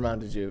wasn't what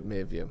reminded me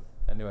of you.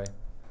 Anyway,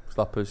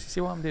 Sloppers, you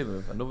see what I'm dealing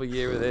with? Another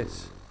year of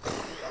this.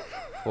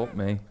 Fuck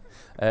me.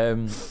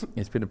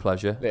 It's been a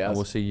pleasure, and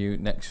we'll see you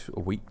next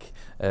week.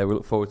 We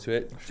look forward to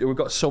it. We've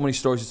got so many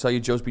stories to tell you.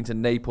 Joe's been to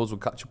Naples. We'll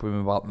catch up with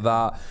him about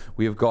that.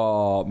 We've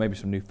got maybe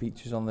some new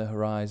features on the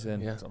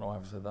horizon. Yeah. I don't know why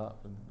I've said that.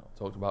 We've not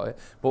talked about it.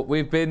 But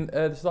we've been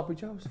the Sloppy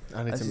Joes.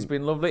 And it's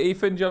been lovely.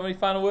 Ethan, do you have any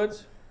final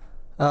words?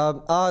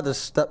 I had a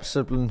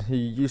step-sibling who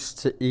used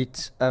to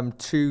eat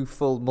 2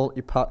 full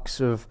multi-packs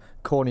of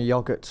corny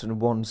yogurts in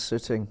one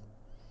sitting.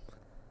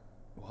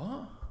 What?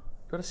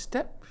 You got a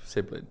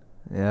step-sibling?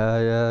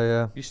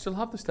 Yeah. You still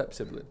have the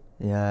step-sibling?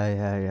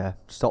 Yeah.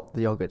 Stop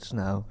the yogurts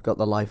now. Got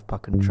the life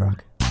back on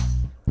track.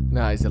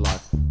 No, he's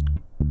alive.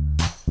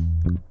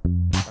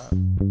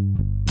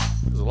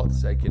 There's a lot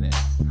to take in it.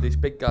 This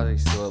big guy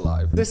is still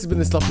alive. This has been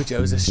the Sloppy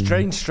Joes. A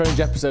strange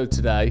episode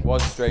today. It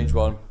was a strange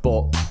one.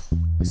 But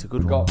it's a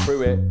good one. Got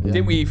through it. Yeah.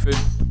 Didn't we, Ethan?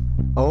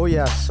 Oh,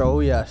 yes.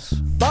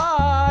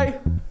 Bye!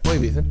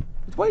 Wave, Ethan.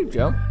 Wave,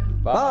 Joe.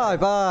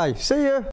 Bye. See you.